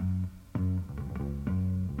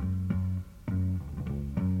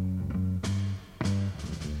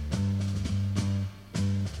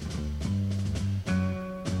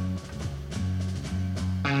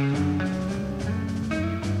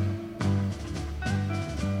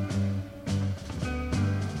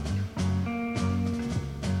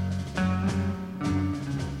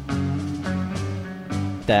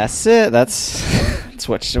 That's it. That's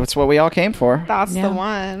what we all came for. That's Yeah. the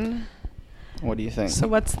one. What do you think? So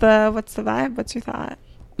what's the vibe? What's your thought?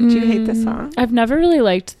 Do you hate this song? I've never really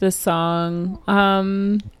liked this song. I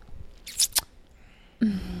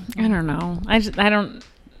don't know. I don't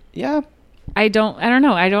yeah,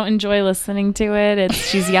 know. I don't enjoy listening to it.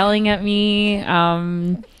 She's yelling at me.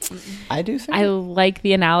 I do think. I like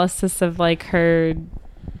the analysis of like her,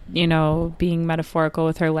 you know, being metaphorical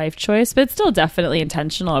with her life choice, but it's still definitely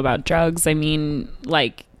intentional about drugs. I mean,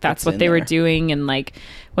 like that's It's what in they were there. doing, and like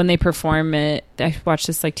when they perform it, I watched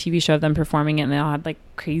this like TV show of them performing it, and they all had like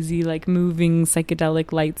crazy like moving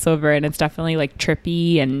psychedelic lights over it, and it's definitely like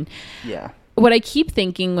trippy. And yeah, what I keep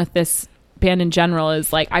thinking with this band in general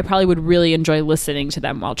is like I probably would really enjoy listening to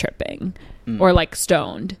them while tripping or like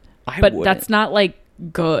stoned, I but wouldn't. that's not like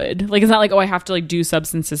good. Like it's not like, oh, I have to like do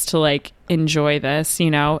substances to like enjoy this, you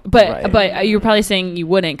know. But Right. but you're probably saying you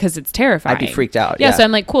wouldn't because it's terrifying. I'd be freaked out. Yeah, so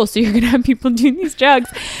I'm like, cool. So you're gonna have people doing these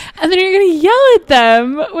drugs, and then you're gonna yell at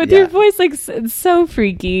them with your Yeah. voice. Like it's so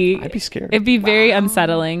freaky. I'd be scared. It'd be very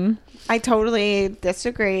unsettling. I totally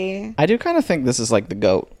disagree. I do kind of think this is like the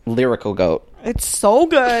goat, lyrical goat. It's so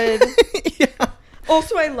good. Yeah,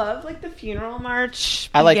 Also, I love like the funeral march.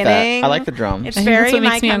 I like that. beginning. I like the drum. It's I think that's very what My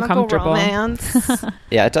makes me Chemical uncomfortable. Romance.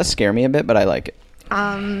 Yeah, it does scare me a bit, but I like it.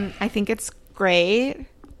 I think it's great.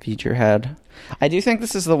 Feed your head. I do think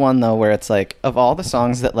this is the one though where it's like of all the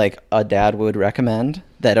songs that like a dad would recommend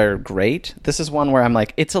that are great, this is one where I'm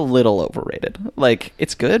like it's a little overrated. Like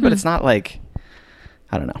it's good, but it's not like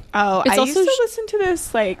I don't know. Oh, It's I used also to listen to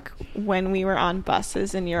this like when we were on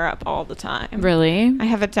buses in Europe all the time. Really? I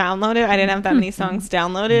have it downloaded. I didn't have that many songs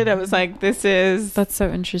downloaded. I was like, this is That's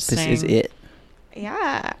so interesting. This is it.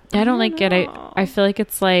 yeah. I don't like it. know. I feel like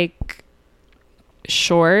it's like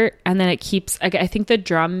short, and then it keeps. I think the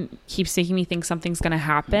drum keeps making me think something's going to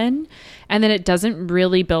happen, and then it doesn't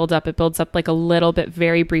really build up. It builds up like a little bit,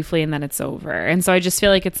 very briefly, and then it's over. And so I just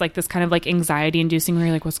feel like it's like this kind of like anxiety-inducing, where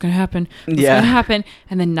you're like, "What's going to happen? What's Yeah. going to happen?"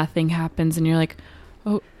 And then nothing happens, and you're like,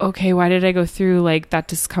 "Oh, okay. Why did I go through like that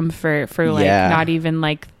discomfort for like Yeah. not even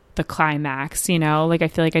like." The climax, you know, like I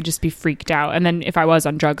feel like I'd just be freaked out, and then if I was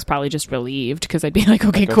on drugs, probably just relieved because I'd be like,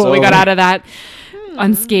 okay, That's cool, we got over. out of that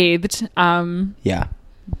unscathed. Yeah.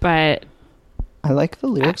 But I like the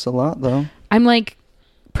lyrics a lot though. I'm like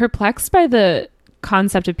perplexed by the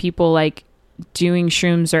concept of people like doing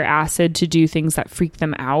shrooms or acid to do things that freak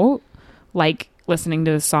them out, like listening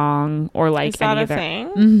to the song or like Is that any a other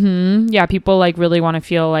thing? yeah, people like really want to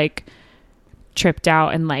feel like tripped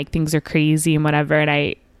out and like things are crazy and whatever, and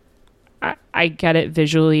I get it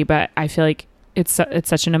visually, but I feel like it's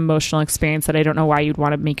such an emotional experience that I don't know why you'd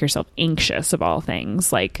want to make yourself anxious of all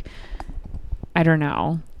things. Like, I don't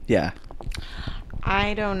know. Yeah.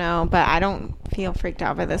 I don't know, but I don't feel freaked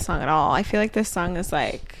out by this song at all. I feel like this song is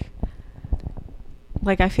like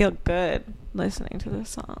I feel good listening to this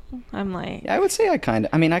song. I'm like, Yeah, I would say I kind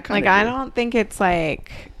of like I don't think it's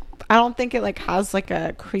like, I don't think it like has like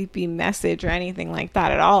a creepy message or anything like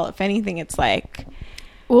that at all. If anything, it's like,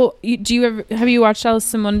 Well, have you watched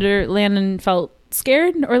Alice in Wonderland and felt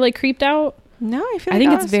scared or like creeped out? no, I feel I like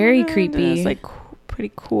think it's Alice very in Wonderland creepy. is like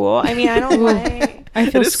pretty cool. I mean, I don't like. I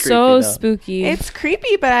feel is so creepy, though. spooky. It's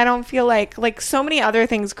creepy, but I don't feel like so many other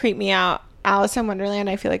things creep me out. Alice in Wonderland,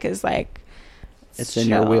 I feel like is like It's in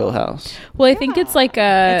your chill. wheelhouse. well, I think it's like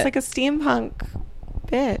It's like a steampunk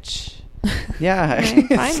bitch. Yeah, I'm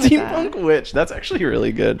fine with steampunk that. witch. That's actually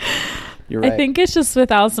really good. You're right. I think it's just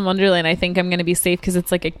with Alice in Wonderland. I think I'm going to be safe because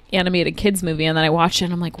it's like an animated kids movie, and then I watch it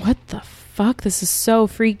and I'm like, what the fuck? This is so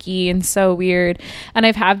freaky and so weird. And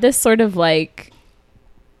I've had this sort of like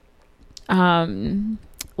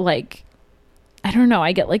I don't know.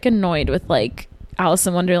 I get like annoyed with like Alice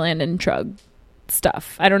in Wonderland and drug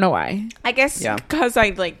stuff. I don't know why. I guess Yeah. because I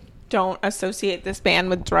like don't associate this band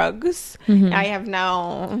with drugs. Mhm. I have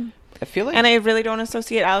no, I feel like and I really don't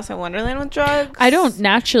associate Alice in Wonderland with drugs. I don't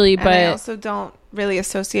naturally, And I but also don't really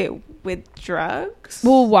associate with drugs.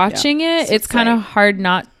 well, watching it, So it's it's kind of like- hard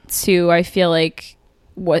not to. I feel like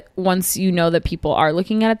once you know that people are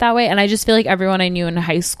looking at it that way, and I just feel like everyone I knew in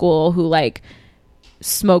high school who like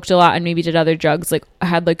smoked a lot and maybe did other drugs like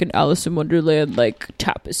had like an Alice in Wonderland like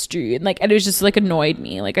tapestry, and like it was just like annoyed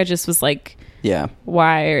me. Like I just was like, yeah.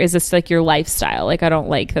 why is this like your lifestyle? Like I don't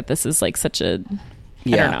like that this is like such a I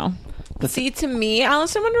don't know. See, to me,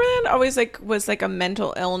 Alice in Wonderland always like was like a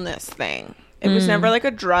mental illness thing. It was never like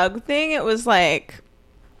a drug thing. It was like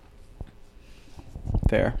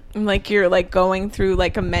Fair. you're like going through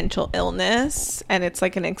like a mental illness, and it's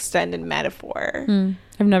like an extended metaphor.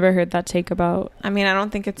 I've never heard that take about. I mean, I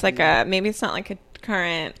don't think it's like a, maybe it's not like a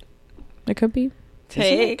current It could be. Isn't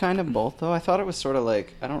it take. kind of both though? I thought it was sort of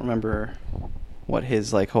like, I don't remember what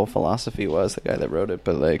his like whole philosophy was, the guy that wrote it,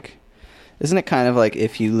 but like, isn't it kind of like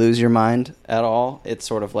if you lose your mind at all, it's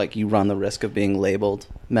sort of like you run the risk of being labeled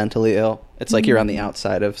mentally ill. It's like you're on the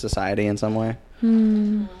outside of society in some way.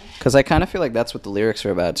 Because I kind of feel like that's what the lyrics are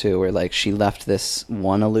about too, where like she left this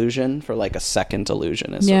one illusion for like a second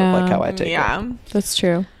illusion is sort of like how I take it. That's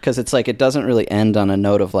true. Because it's like it doesn't really end on a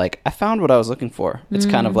note of like, I found what I was looking for. It's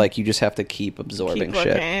kind of like you just have to keep absorbing Keep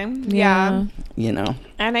shit, looking. Yeah. you know?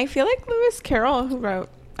 And I feel like Lewis Carroll, who wrote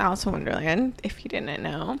Alice in Wonderland, if you didn't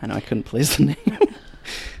know, I know I couldn't place the name.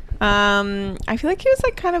 I feel like he was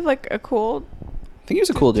like kind of like a cool I think he was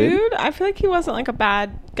a cool dude. I feel like he wasn't like a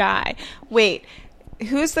bad guy. Wait,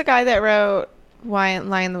 who's the guy that wrote Lion,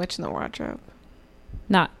 the Witch, and the Wardrobe?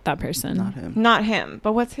 Not that person. Not him. Not him,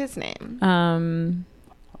 but what's his name? I'm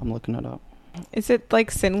looking it up. Is it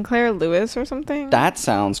like Sinclair Lewis or something? That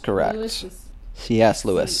sounds correct. C.S.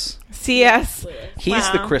 Lewis. C.S. He's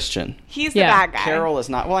the Wow. Christian. He's the Yeah. bad guy. Carol is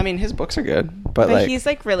not. Well, I mean, his books are good, but but like he's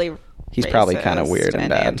like really he's probably racist kind of weird and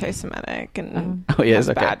bad. anti-Semitic, and Oh, he is? has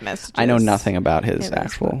Okay. bad messages. I know nothing about his in his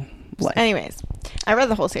actual life. Anyways, I read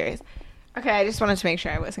the whole series. Okay, I just wanted to make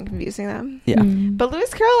sure I wasn't confusing them. Yeah, But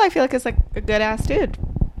Lewis Carroll, I feel like is like a good ass dude.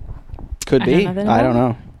 could I be. don't know. I don't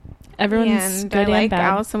know. Everyone's And good I and like bad.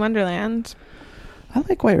 Alice in Wonderland. I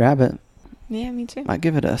like White Rabbit. Yeah, me too. I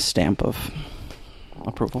give it a stamp of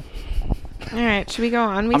approval. All right, should we go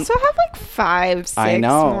on? We still have like 5, 6 I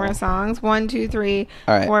know. more songs. 1, 2, 3,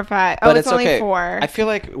 All right. 4, 5. Oh, But it's only okay. 4. I feel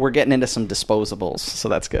like we're getting into some disposables, so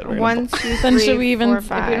that's good. We're gonna- 1, 2, 3, Then should we even? 4, If we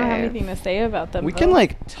don't have 5. anything to say about them, we can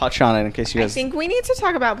like touch on it in case you I guys. think we need to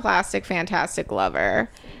talk about Plastic Fantastic Lover.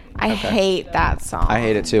 I hate that song. I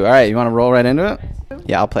hate it too. All right, you want to roll right into it?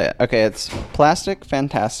 Yeah, I'll play it. Okay, it's Plastic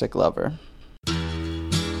Fantastic Lover.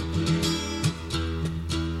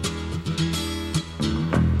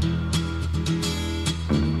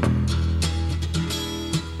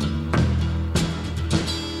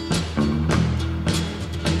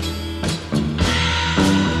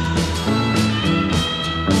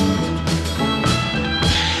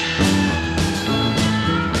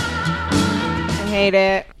 I hate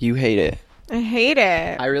it. You hate it. I hate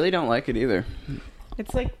it. I really don't like it either.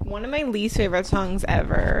 It's like one of my least favorite songs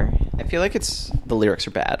ever. I feel like the lyrics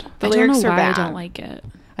are bad. The I lyrics don't know are why bad. I don't like it.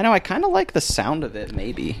 I know, I kind of like the sound of it,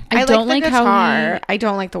 maybe. I don't like like the how guitar. he- I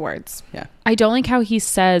don't like the words. Yeah. I don't like how he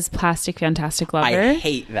says "plastic fantastic lover." I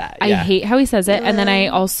hate that. I yeah. hate how he says it, and then I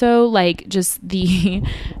also like just the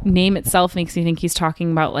name itself makes me think he's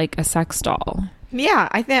talking about like a sex doll. Yeah,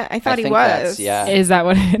 I thought he think was. that's- yeah. Is that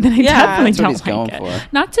what? Then I Yeah. definitely That's what don't he's like going it. for.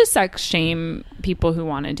 Not to sex shame people who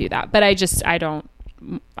want to do that, but I don't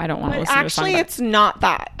want to But listen to a song actually, about it's not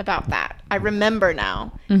that about that. I remember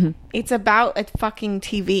now. Mm-hmm. It's about a fucking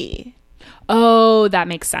TV. Oh, that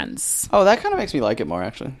makes sense. Oh, that kind of makes me like it more,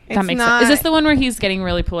 actually. That makes sense. Is this the one where he's getting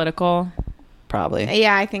really political? probably.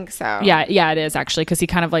 Yeah, I think so. Yeah, it is actually, because he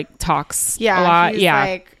kind of like talks a Yeah, lot.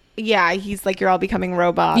 he's like, you're all becoming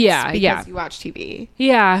robots. Yeah, because yeah. you watch TV.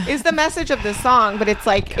 Yeah. Is the message of the song, but it's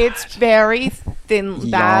like it's very thin,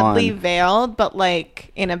 badly veiled, but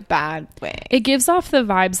like in a bad way. It gives off the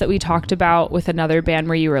vibes that we talked about with another band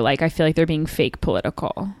where you were like, I feel like they're being fake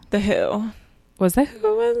political. The Who. Was that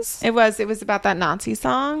who it was? It was about that Nazi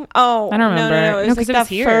song. Oh, I don't remember. No, it No, was 'cause like it was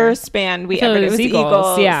the here. first band we I feel ever. like It was the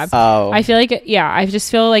Eagles. Yeah. Oh. I feel like, I just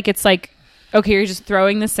feel like it's like, okay, you're just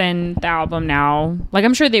throwing this in the album now. Like,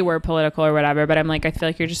 I'm sure they were political or whatever, but I'm like, I feel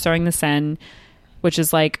like you're just throwing this in, which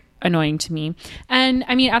is like annoying to me. And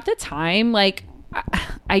I mean, at the time, like,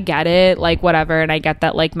 I get it, like, whatever. And I get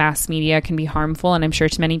that like mass media can be harmful. And I'm sure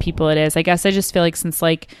to many people it is. I guess I just feel like since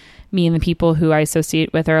like me and the people who I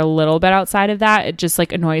associate with are a little bit outside of that, it just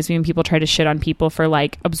like annoys me when people try to shit on people for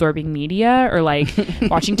like absorbing media or like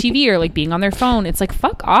watching TV or like being on their phone. It's like,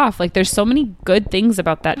 fuck off. Like, there's so many good things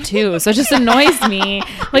about that too. So it just annoys me.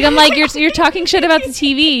 Like, I'm like, you're talking shit about the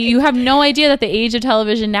TV. You have no idea that the age of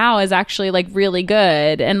television now is actually like really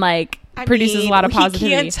good and like produces a lot of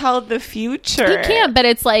positivity. He can't tell the future. You can't, but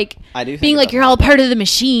it's like I do think being like, about you're all part of the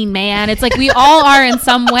machine, man. It's like we all are in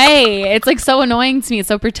some way. It's like so annoying to me. It's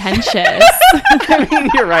so pretentious. I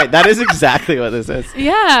mean, you're right. That is exactly what this is.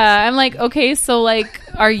 Yeah, I'm like, okay, so like,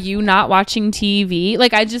 are you not watching TV?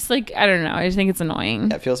 Like, I just like, I don't know. I just think it's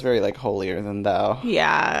annoying. It feels very like holier than thou.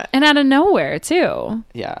 Yeah. And out of nowhere too.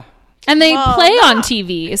 Yeah. And they Well, play on not-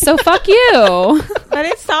 TV, so fuck you. But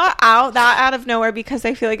it's not out of nowhere, because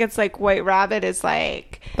I feel like it's like White Rabbit is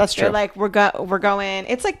like, That's they're true. like, we're going,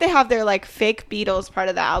 it's like they have their like fake Beatles part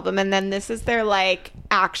of the album, and then this is their like,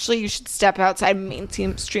 actually you should step outside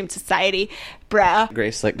mainstream society, bruh.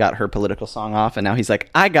 Grace like got her political song off, and now he's like,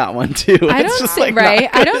 I got one too. I It's don't just, see, like, not right.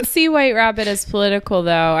 I good. don't see White Rabbit as political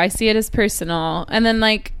though. I see it as personal. And then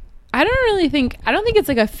like, I don't think it's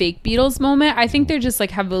like a fake Beatles moment. I think they're just like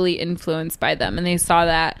heavily influenced by them, and they saw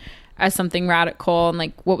that as something radical and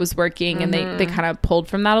like what was working, and they kind of pulled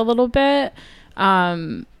from that a little bit.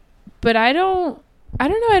 But I don't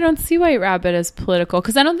know. I don't see White Rabbit as political,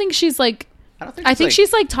 because I don't think she's like, I think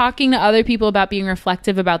she's like talking to other people about being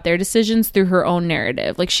reflective about their decisions through her own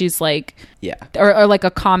narrative. Like, she's like, Yeah. or like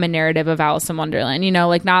a common narrative of Alice in Wonderland, you know,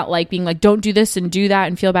 like not like being like, don't do this and do that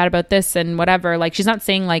and feel bad about this and whatever. Like, she's not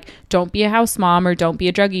saying like, don't be a house mom or don't be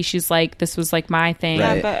a druggie. She's like, this was like my thing.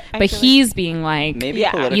 Right. but I But feel he's being like, Maybe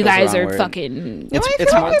Yeah. political's you the guys wrong are word. fucking. No, I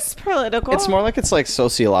it's feel more- like it's political. It's more like it's like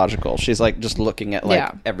sociological. She's like just looking at like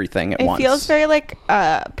Yeah. everything at it once. feels very like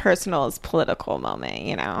personal as political moment,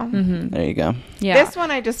 you know. There you go. Yeah. This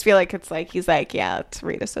one I just feel like it's like he's like, yeah, let's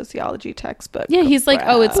read a sociology textbook. Yeah, he's like,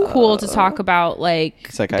 oh, it's cool to bro. talk about like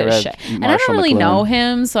It's like, I this read shit. And I Marshall don't really McLuhan. know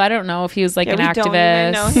him, so I don't know if he was like Yeah, an we activist. don't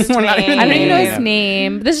even know his We're not name. even I don't even know his Yeah.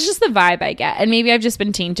 name. This is just the vibe I get. And maybe I've just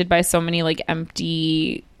been tainted by so many like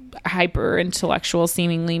empty, hyper intellectual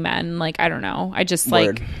seemingly men. Like, I don't know. I just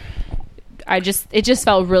Word. like, it just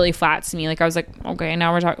felt really flat to me. Like, I was like, okay,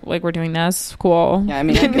 now we're talking, like, we're doing this. Cool. Yeah, I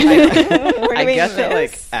mean, I doing get that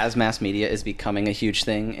like this. as mass media is becoming a huge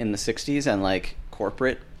thing in the 60s, and like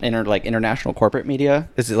corporate international corporate media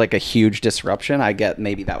is like a huge disruption. I get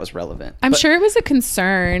maybe that was relevant. I'm But- sure it was a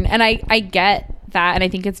concern, and I get that, and I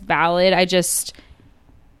think it's valid.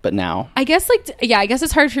 But now, I guess I guess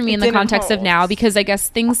it's hard for me in the didn't context of hold. now, because I guess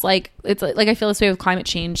things like, it's like I feel this way with climate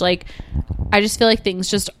change. Like, I just feel like things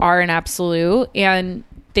just are an absolute, and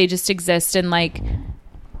they just exist, and like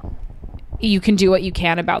you can do what you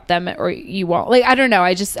can about them or you won't. Like, I don't know.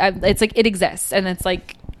 It's like it exists, and it's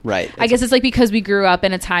like, right? I guess it's like because we grew up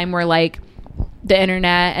in a time where like the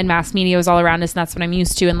internet and mass media was all around us, and that's what I'm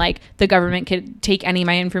used to, and like the government could take any of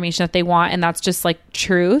my information that they want, and that's just like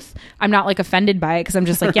truth. I'm not like offended by it, because I'm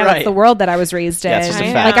just like, yeah, Right. that's the world that I was raised in. Yeah, it's just a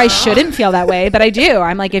I fact. Like, I shouldn't feel that way, but I do.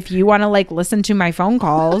 I'm like, if you want to like listen to my phone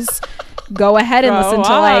calls, go ahead and Go listen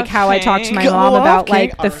to like how I off, talk to my King. mom Go about off,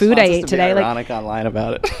 like King. the Our food I response is ate to be today. Like, ironic online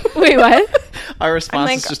about it. wait, what? Our response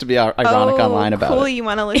like, is just to be ironic online about cool, it. you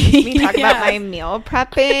want to listen to me talk Yeah. about my meal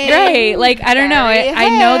prepping? Right, like, I don't know, Very I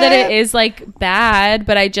know that it hip. is like bad,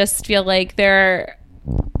 but I just feel like there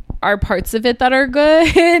are parts of it that are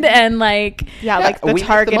good and like, Yeah, like we the make the most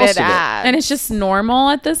targeted of it. ads. and it's just normal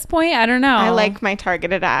at this point. I don't know. I like my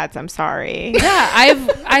targeted ads. I'm sorry.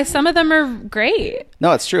 yeah, some of them are great.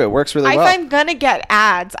 No, it's true. It works really If well. I'm gonna get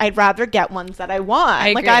ads, I'd rather get ones that I want.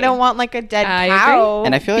 I Like, agree. I don't want like a dead I cow agree.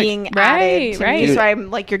 And I feel like- being Right, added to right. me. So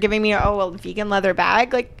I'm like, you're giving me a vegan leather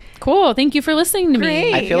bag. Like, Cool. Thank you for listening to me.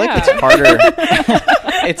 Great. I feel Yeah. like it's harder.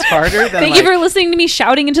 It's harder than Thank like, you for listening to me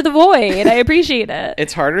shouting into the void. I appreciate it.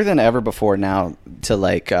 it's harder than ever before now to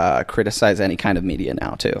like criticize any kind of media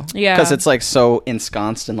now too. Yeah. because it's like so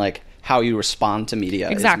ensconced in like how you respond to media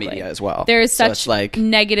Exactly. is media as well. There's So such it's like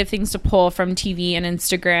negative things to pull from TV and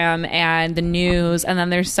Instagram and the news, and then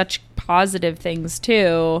there's such positive things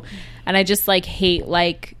too. And I just like hate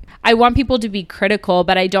like I want people to be critical,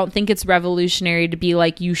 but I don't think it's revolutionary to be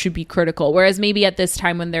like you should be critical. Whereas maybe at this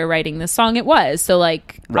time when they're writing this song, it was. So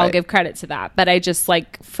like I'll Right. give credit to that. But I just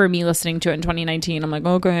like for me listening to it in 2019, I'm like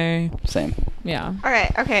okay, same. yeah. All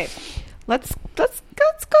right, okay. Let's go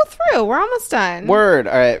through. We're almost done. Word.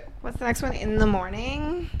 All right. What's the next one? In the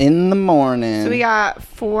Morning. In the morning. So we got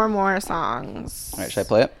 4 more songs. All right, should I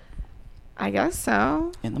play it? I guess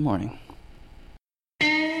so. In the morning.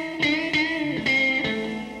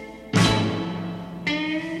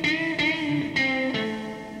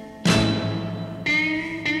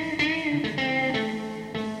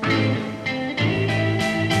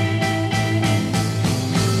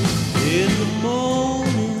 In the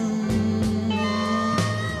morning,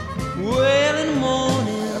 well in the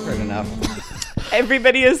morning. I've heard enough.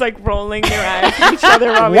 Everybody is like rolling their eyes at each other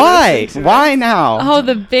while we Why? listen to Why now? Oh,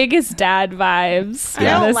 the biggest dad vibes I in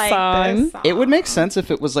don't this like song. this song. It would make sense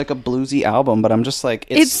if it was like a bluesy album, but I'm just like,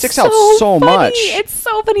 it It's sticks out so funny. much. It's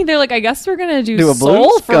so funny. They're like, I guess we're gonna do Do a soul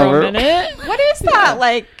blues for cover. a minute. What is that?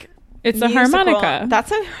 Like It's a musical- harmonica.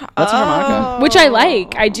 That's a harmonica. Which I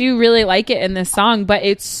like. I do really like it in this song, but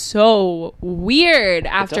it's so weird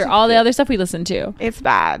after doesn't all the fit. other stuff we listened to. It's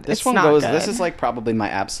bad. This It's one not goes. good. This is like probably my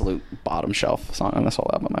absolute bottom shelf song on this whole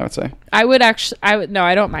album. I would say. No,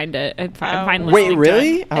 I don't mind it. I'm fine, Oh. I'm fine Wait, listening to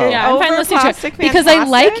really? it. Oh. Yeah, I'm fine Over listening to it Plastic because I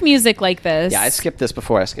like Fantastic? music like this. Yeah, I skipped this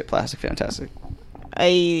before I skipped Plastic Fantastic.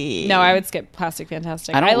 No, I would skip Plastic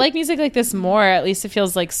Fantastic. I don't- I like music like this more. At least it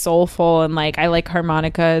feels like soulful and like I like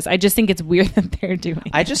harmonicas. I just think it's weird that they're doing.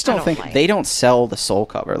 I just don't, don't think like they don't sell the soul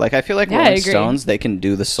cover. Like I feel like Yeah, I Rolling agree. Stones, they can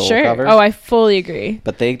do the soul sure. cover. Oh, I fully agree.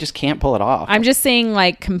 but they just can't pull it off. I'm just saying,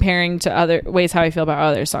 like, comparing to other ways how I feel about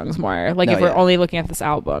other songs more. Like, No, if we're yeah. only looking at this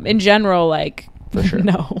album. In general, like, For sure.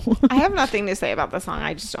 no. I have nothing to say about the song.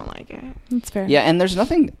 I just don't like it. That's fair. Yeah, and there's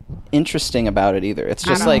nothing interesting about it either. It's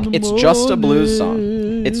just don't like know. it's just a blues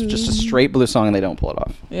song. It's just a straight blues song, and they don't pull it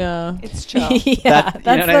off. Yeah. It's chill. yeah. That- you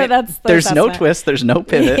know what I mean? That's the There's no assessment. twist. There's no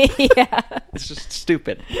pivot. yeah. It's just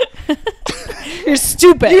stupid. You're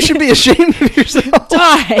stupid. You should be ashamed of yourself.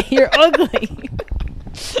 die. You're ugly.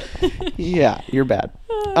 Yeah, you're bad.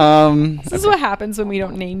 This is what happens when we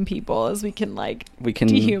don't name people, is we can, like, We can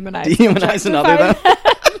dehumanize another objectify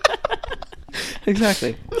them.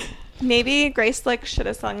 Exactly. Maybe Grace Slick should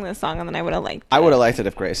have sung this song and then I would have liked it. I would have liked it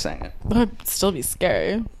if Grace sang it. That'd still be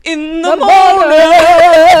scary. In the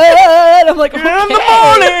I'm like, okay.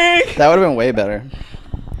 That would have been way better.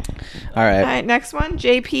 All right. All right, next one.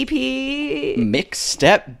 JPP. Mixed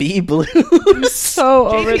Step B Blues. So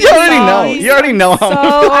over You already know. You already know how. So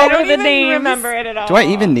I over don't the even names. remember it at all. Do I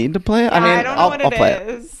even need to play it? I mean, I don't know what I'll it play it.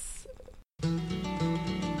 is.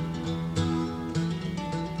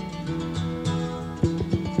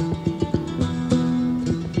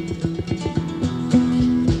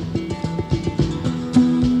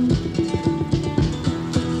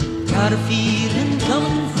 Got a feeling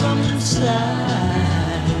coming from inside.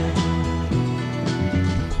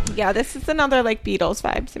 Yeah, this is another like Beatles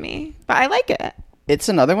vibe to me, but I like it. It's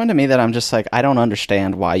another one to me that I'm just like, I don't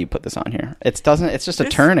understand why you put this on here. It's just a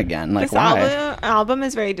This- turn again. Like, This why? album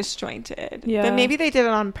is very disjointed. Yeah. But maybe they did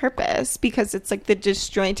it on purpose because it's like the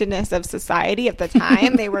disjointedness of society at the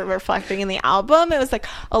time they were reflecting in the album. It was like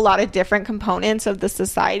a lot of different components of the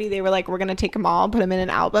society. They were like, we're going to take them all, put them in an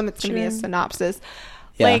album. It's going to be a Sure. synopsis.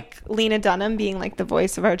 Yeah. Like Lena Dunham being like the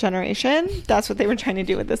voice of our generation. That's what they were trying to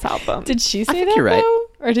do with this album. Did she say think that you're right.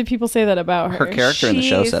 though? Or did people say that about her? Her character in the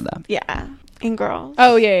show She's- said that. Yeah. In Girls.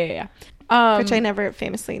 Oh yeah. Which I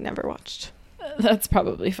famously never watched. That's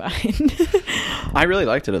probably fine. I really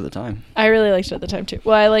liked it at the time. I really liked it at the time too.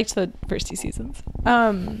 Well, I liked the first 2 seasons.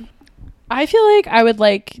 I feel like I would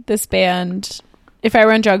like this band if I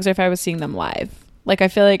were on drugs or if I was seeing them live. Like I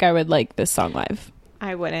feel like I would like this song live.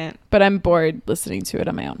 I wouldn't. But I'm bored listening to it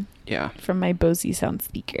on my own Yeah. from my Bose sound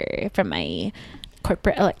speaker from my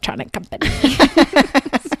corporate electronic company.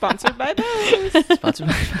 Sponsored by Bose. Sponsored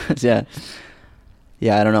by Buzz, yeah.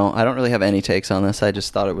 Yeah, I don't know. I don't really have any takes on this. I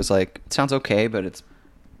just thought it was like, it sounds okay, but it's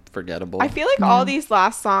forgettable. I feel like all these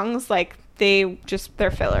last songs, like they're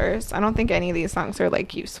fillers. I don't think any of these songs are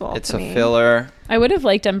like useful. It's to a me. filler. I would have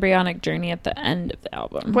liked Embryonic Journey at the end of the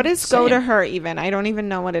album. What is Go to Same. Her even? I don't even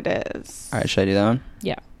know what it is. All right, should I do that one?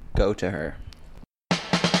 Yeah. Go to Her.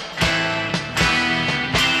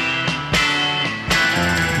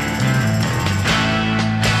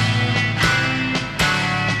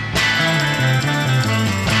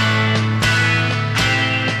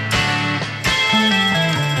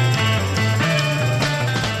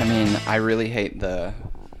 I mean, really hate the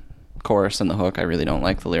chorus and the hook. I really don't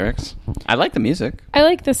like the lyrics. I like the music. I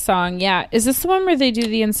like this song. Yeah. Is this the one where they do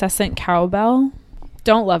the incessant cowbell?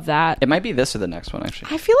 Don't love that. It might be this or the next one,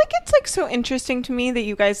 actually. I feel like it's like so interesting to me that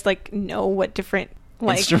you guys like know what different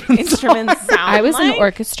like Instruments instruments sound. I was like. in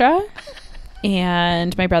orchestra,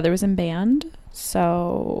 and my brother was in band,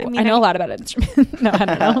 so I I, mean, know a lot about instruments. No, I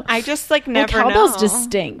don't know. I just like Well, never cowbell's know.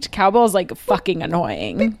 distinct. Cowbell's like fucking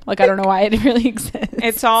annoying. Like I don't know why it really exists.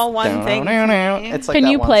 It's all one thing. for me. It's like Can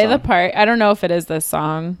that you one play song. the part? I don't know if it is this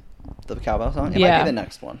song. The cowbell song? It might Yeah. be the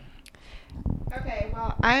next one. Okay,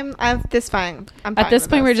 well, I'm this fine. I'm At fine this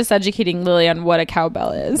with point, we're just educating Lily on what a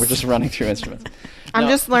cowbell is. We're just running through instruments. I'm No.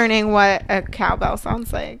 just learning what a cowbell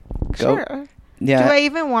sounds like. Go. Sure. Yeah. Do I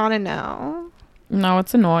even want to know? No,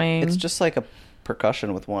 it's annoying. It's just like a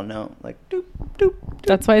percussion with one note. Like, doop, doop, doop.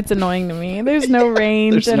 That's why it's annoying to me. There's no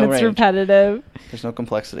range There's and no it's range. repetitive. There's no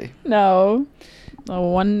complexity. No. A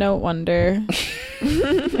one note wonder.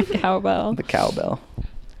 Cowbell. The cowbell.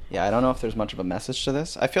 Yeah, I don't know if there's much of a message to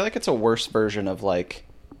this. I feel like it's a worse version of like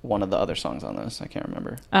one of the other songs on this. I can't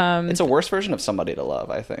remember. It's a worse version of Somebody to Love,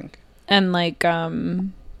 I think. And like,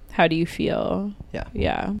 how do you feel? Yeah.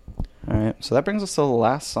 Yeah. All right. So that brings us to the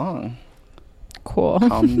last song. Cool.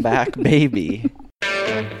 Come Back Baby.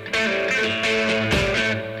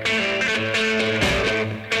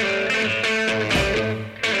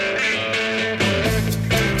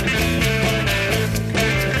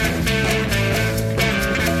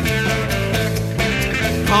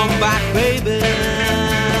 Come back, baby.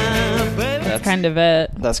 That's kind of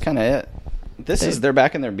it. That's kind of it. They're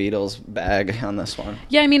back in their Beatles bag on this one.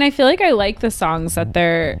 Yeah, I mean, I feel like I like the songs that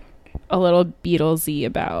they're a little Beatlesy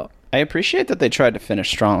about. I appreciate that they tried to finish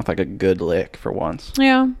strong with like a good lick for once.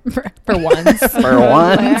 Yeah, for once. For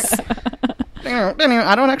once.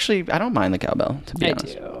 I don't mind the cowbell, to be I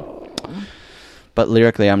honest. do. But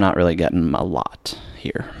lyrically, I'm not really getting a lot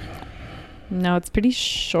here. No, it's pretty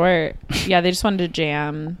short. Yeah, they just wanted to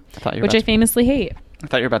jam, I which I famously hate.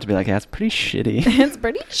 thought you were about to be like, yeah, it's pretty shitty. It's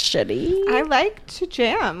pretty shitty. I like to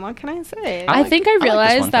jam. What can I say? I think I I like this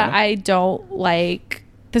realized one that kinda. I don't like.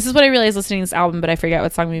 This is what I realized listening to this album, but I forget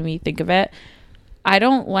what song made me think of it. I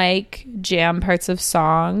don't like jam parts of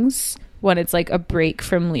songs when it's like a break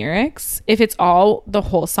from lyrics. If it's all the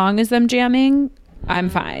whole song is them jamming, I'm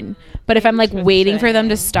fine. But if I'm like waiting for them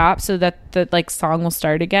to stop so that the like song will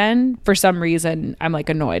start again, for some reason I'm like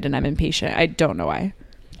annoyed and I'm impatient. I don't know why.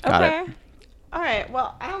 Got okay. it. All right.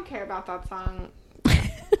 Well, I don't care about that song.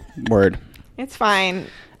 Word. It's fine.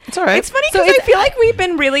 It's all right. It's funny So because I it's- feel like we've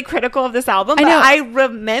been really critical of this album. I But know. I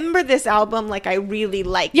remember this album like I really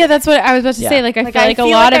liked. Yeah, that's what I was about to Yeah. say. Like I Like, feel I like a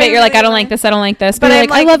feel lot like of I it, you're like, I really don't like like- this, I don't like this. But, But you're I'm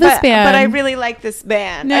like, I love this band. But I really like this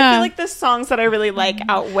band. I Yeah. feel like the songs that I really like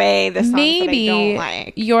outweigh the songs Maybe that I don't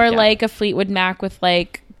like. you're Yeah. like a Fleetwood Mac with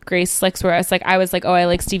like Grace Slicks, where I was like, oh, I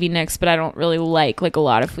like Stevie Nicks, but I don't really like a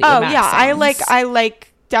lot of Fleetwood Oh Mac yeah, songs. I like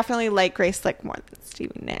definitely like Grace Slick more than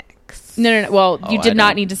Stevie Nicks. No. Well, Oh, you I did not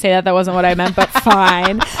don't. need to say that. That wasn't what I meant, but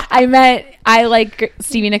fine. I meant I like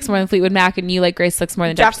Stevie Nicks more than Fleetwood Mac, and you like Grace Slicks more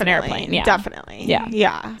than Jefferson Airplane. Yeah, Definitely. Yeah.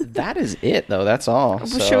 Yeah. That is it, though. That's all. Well,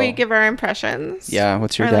 So- should we give our impressions? Yeah.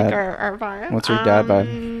 What's your Or dad? like our vibe? What's your dad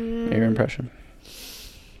vibe? Your impression?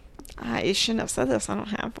 I shouldn't have said this. I don't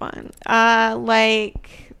have one.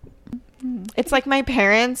 It's like my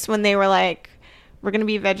parents when they were like, we're going to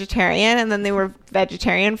be vegetarian. And then they were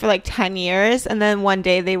vegetarian for like 10 years. And then one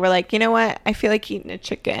day they were like, you know what? I feel like eating a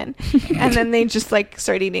chicken. And then they just like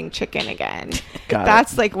start eating chicken again. Got it.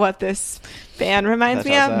 That's like what this band reminds That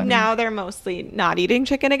me does of. that. Now they're mostly not eating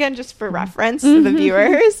chicken again, just for reference to the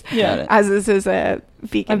viewers. Got it. As this is a a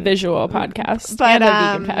vegan visual podcast But, and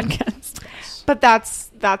a vegan podcast. But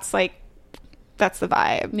that's like that's the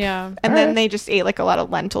vibe. Yeah. And All then right. they just ate like a lot of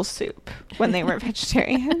lentil soup when they were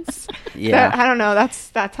vegetarians. Yeah. I don't know. That's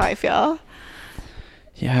how I feel.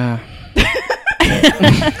 Yeah.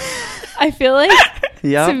 I feel like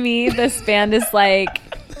Yeah. to me, this band is like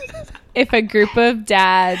if a group of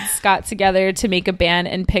dads got together to make a band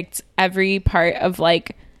and picked every part of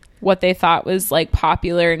like what they thought was like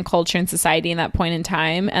popular in culture and society in that point in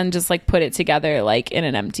time and just like put it together like in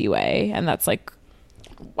an empty way. And that's like,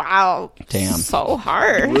 Wow. Damn. So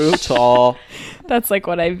hard. Brutal. that's like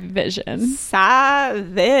what I envision.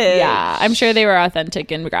 Savage. Yeah, I'm sure they were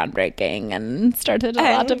authentic and groundbreaking and started a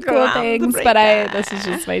lot And of cool things, but groundbreaking. this is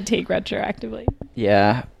just my take retroactively.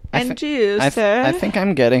 Yeah. And juice. I think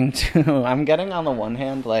I'm getting on the one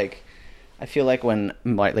hand, like, I feel like when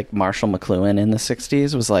like Marshall McLuhan in the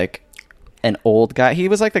 60s was like an old guy. He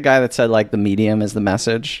was like the guy that said like the medium is the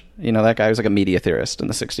message. You know, that guy was like a media theorist in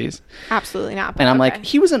the 60s. Absolutely not. And I'm like,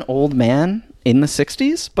 he was an old man in the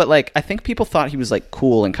 60s, but like I think people thought he was like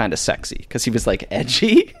cool and kind of sexy because he was like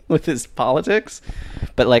edgy with his politics.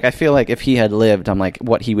 But like I feel like if he had lived, I'm like,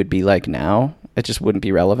 what he would be like now, it just wouldn't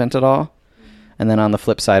be relevant at all. And then on the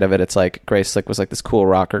flip side of it, it's like Grace Slick was like this cool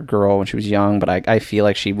rocker girl when she was young, but I feel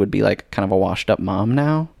like she would be like kind of a washed up mom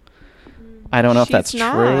now. I don't know if that's She's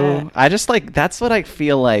not. true. I just like, that's what I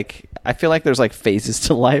feel like. I feel like there's like phases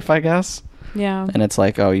to life, I guess. Yeah. And it's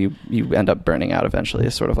like, oh, you end up burning out eventually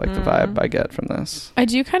is sort of like the vibe I get from this. I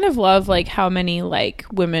do kind of love like how many like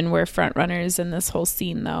women were front runners in this whole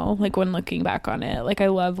scene though. Like when looking back on it, like I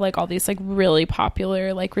love like all these like really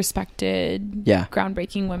popular, like respected,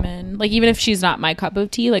 groundbreaking women. Like even if she's not my cup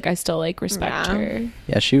of tea, like I still like respect her.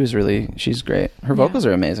 Yeah, she's great. Her vocals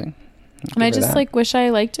are amazing. And I just like wish I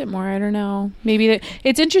liked it more. I don't know. Maybe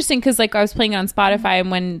it's interesting because like I was playing it on Spotify,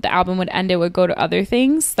 and when the album would end, it would go to other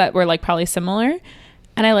things that were like probably similar,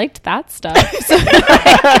 and I liked that stuff. So, so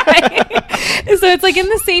it's like in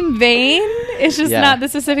the same vein. It's just not the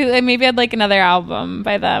specific. Like maybe I'd like another album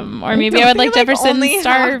by them, or maybe I would like Jefferson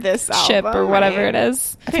Starship or whatever it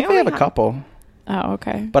is. I think they have a couple. Oh,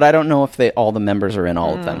 okay. But I don't know if all the members are in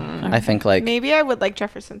all of them. Okay. I think like maybe I would like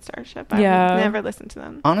Jefferson Starship. I would never listen to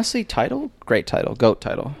them. Honestly, great title, GOAT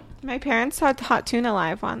title. My parents saw Hot Tuna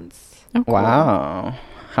live once. Oh, cool. Wow,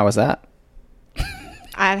 how was that?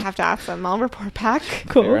 I'd have to ask them. I'll report back.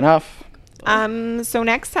 Cool. Fair enough. So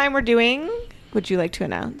next time we're doing, would you like to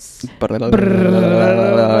announce?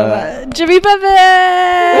 Jimmy Buffett.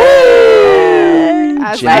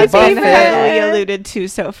 As Jimmy I've Buffett. definitely alluded to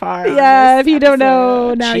so far. on Yeah, this if you don't episode.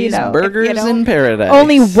 know, now you know. Cheeseburgers You know. in paradise.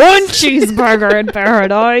 Only one cheeseburger in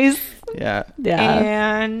paradise. Yeah.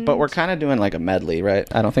 Yeah. And But we're kind of doing like a medley, right?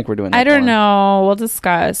 I don't think we're doing. I like don't one. know. We'll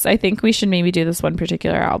discuss. I think we should maybe do this one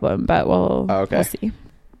particular album, but we'll see.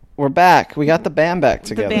 We're back. We got the band back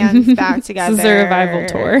together. the band's back together. This is a revival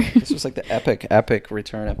tour. This was like the epic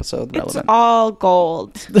return episode. It's Relevant. all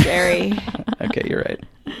gold, Jerry. Okay, you're right.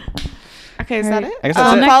 Okay, is that it? I guess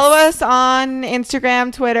that's it. Follow us on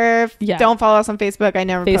Instagram, Twitter. Yeah. Don't follow us on Facebook. I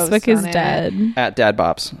never post Facebook is on it. dead. At Dad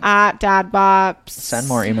Bops. At Dad Bops. Send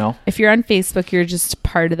more email. If you're on Facebook, you're just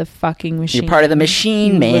part of the fucking machine. You're part of the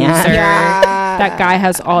machine, man. Loser. Yeah. That guy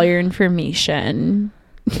has all your information.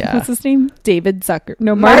 Yeah. What's his name? David Zucker.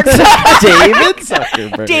 No, Mark. David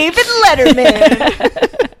Zuckerberg. David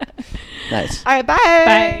Letterman. Nice. All right, bye.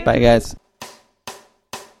 Bye. Bye, guys.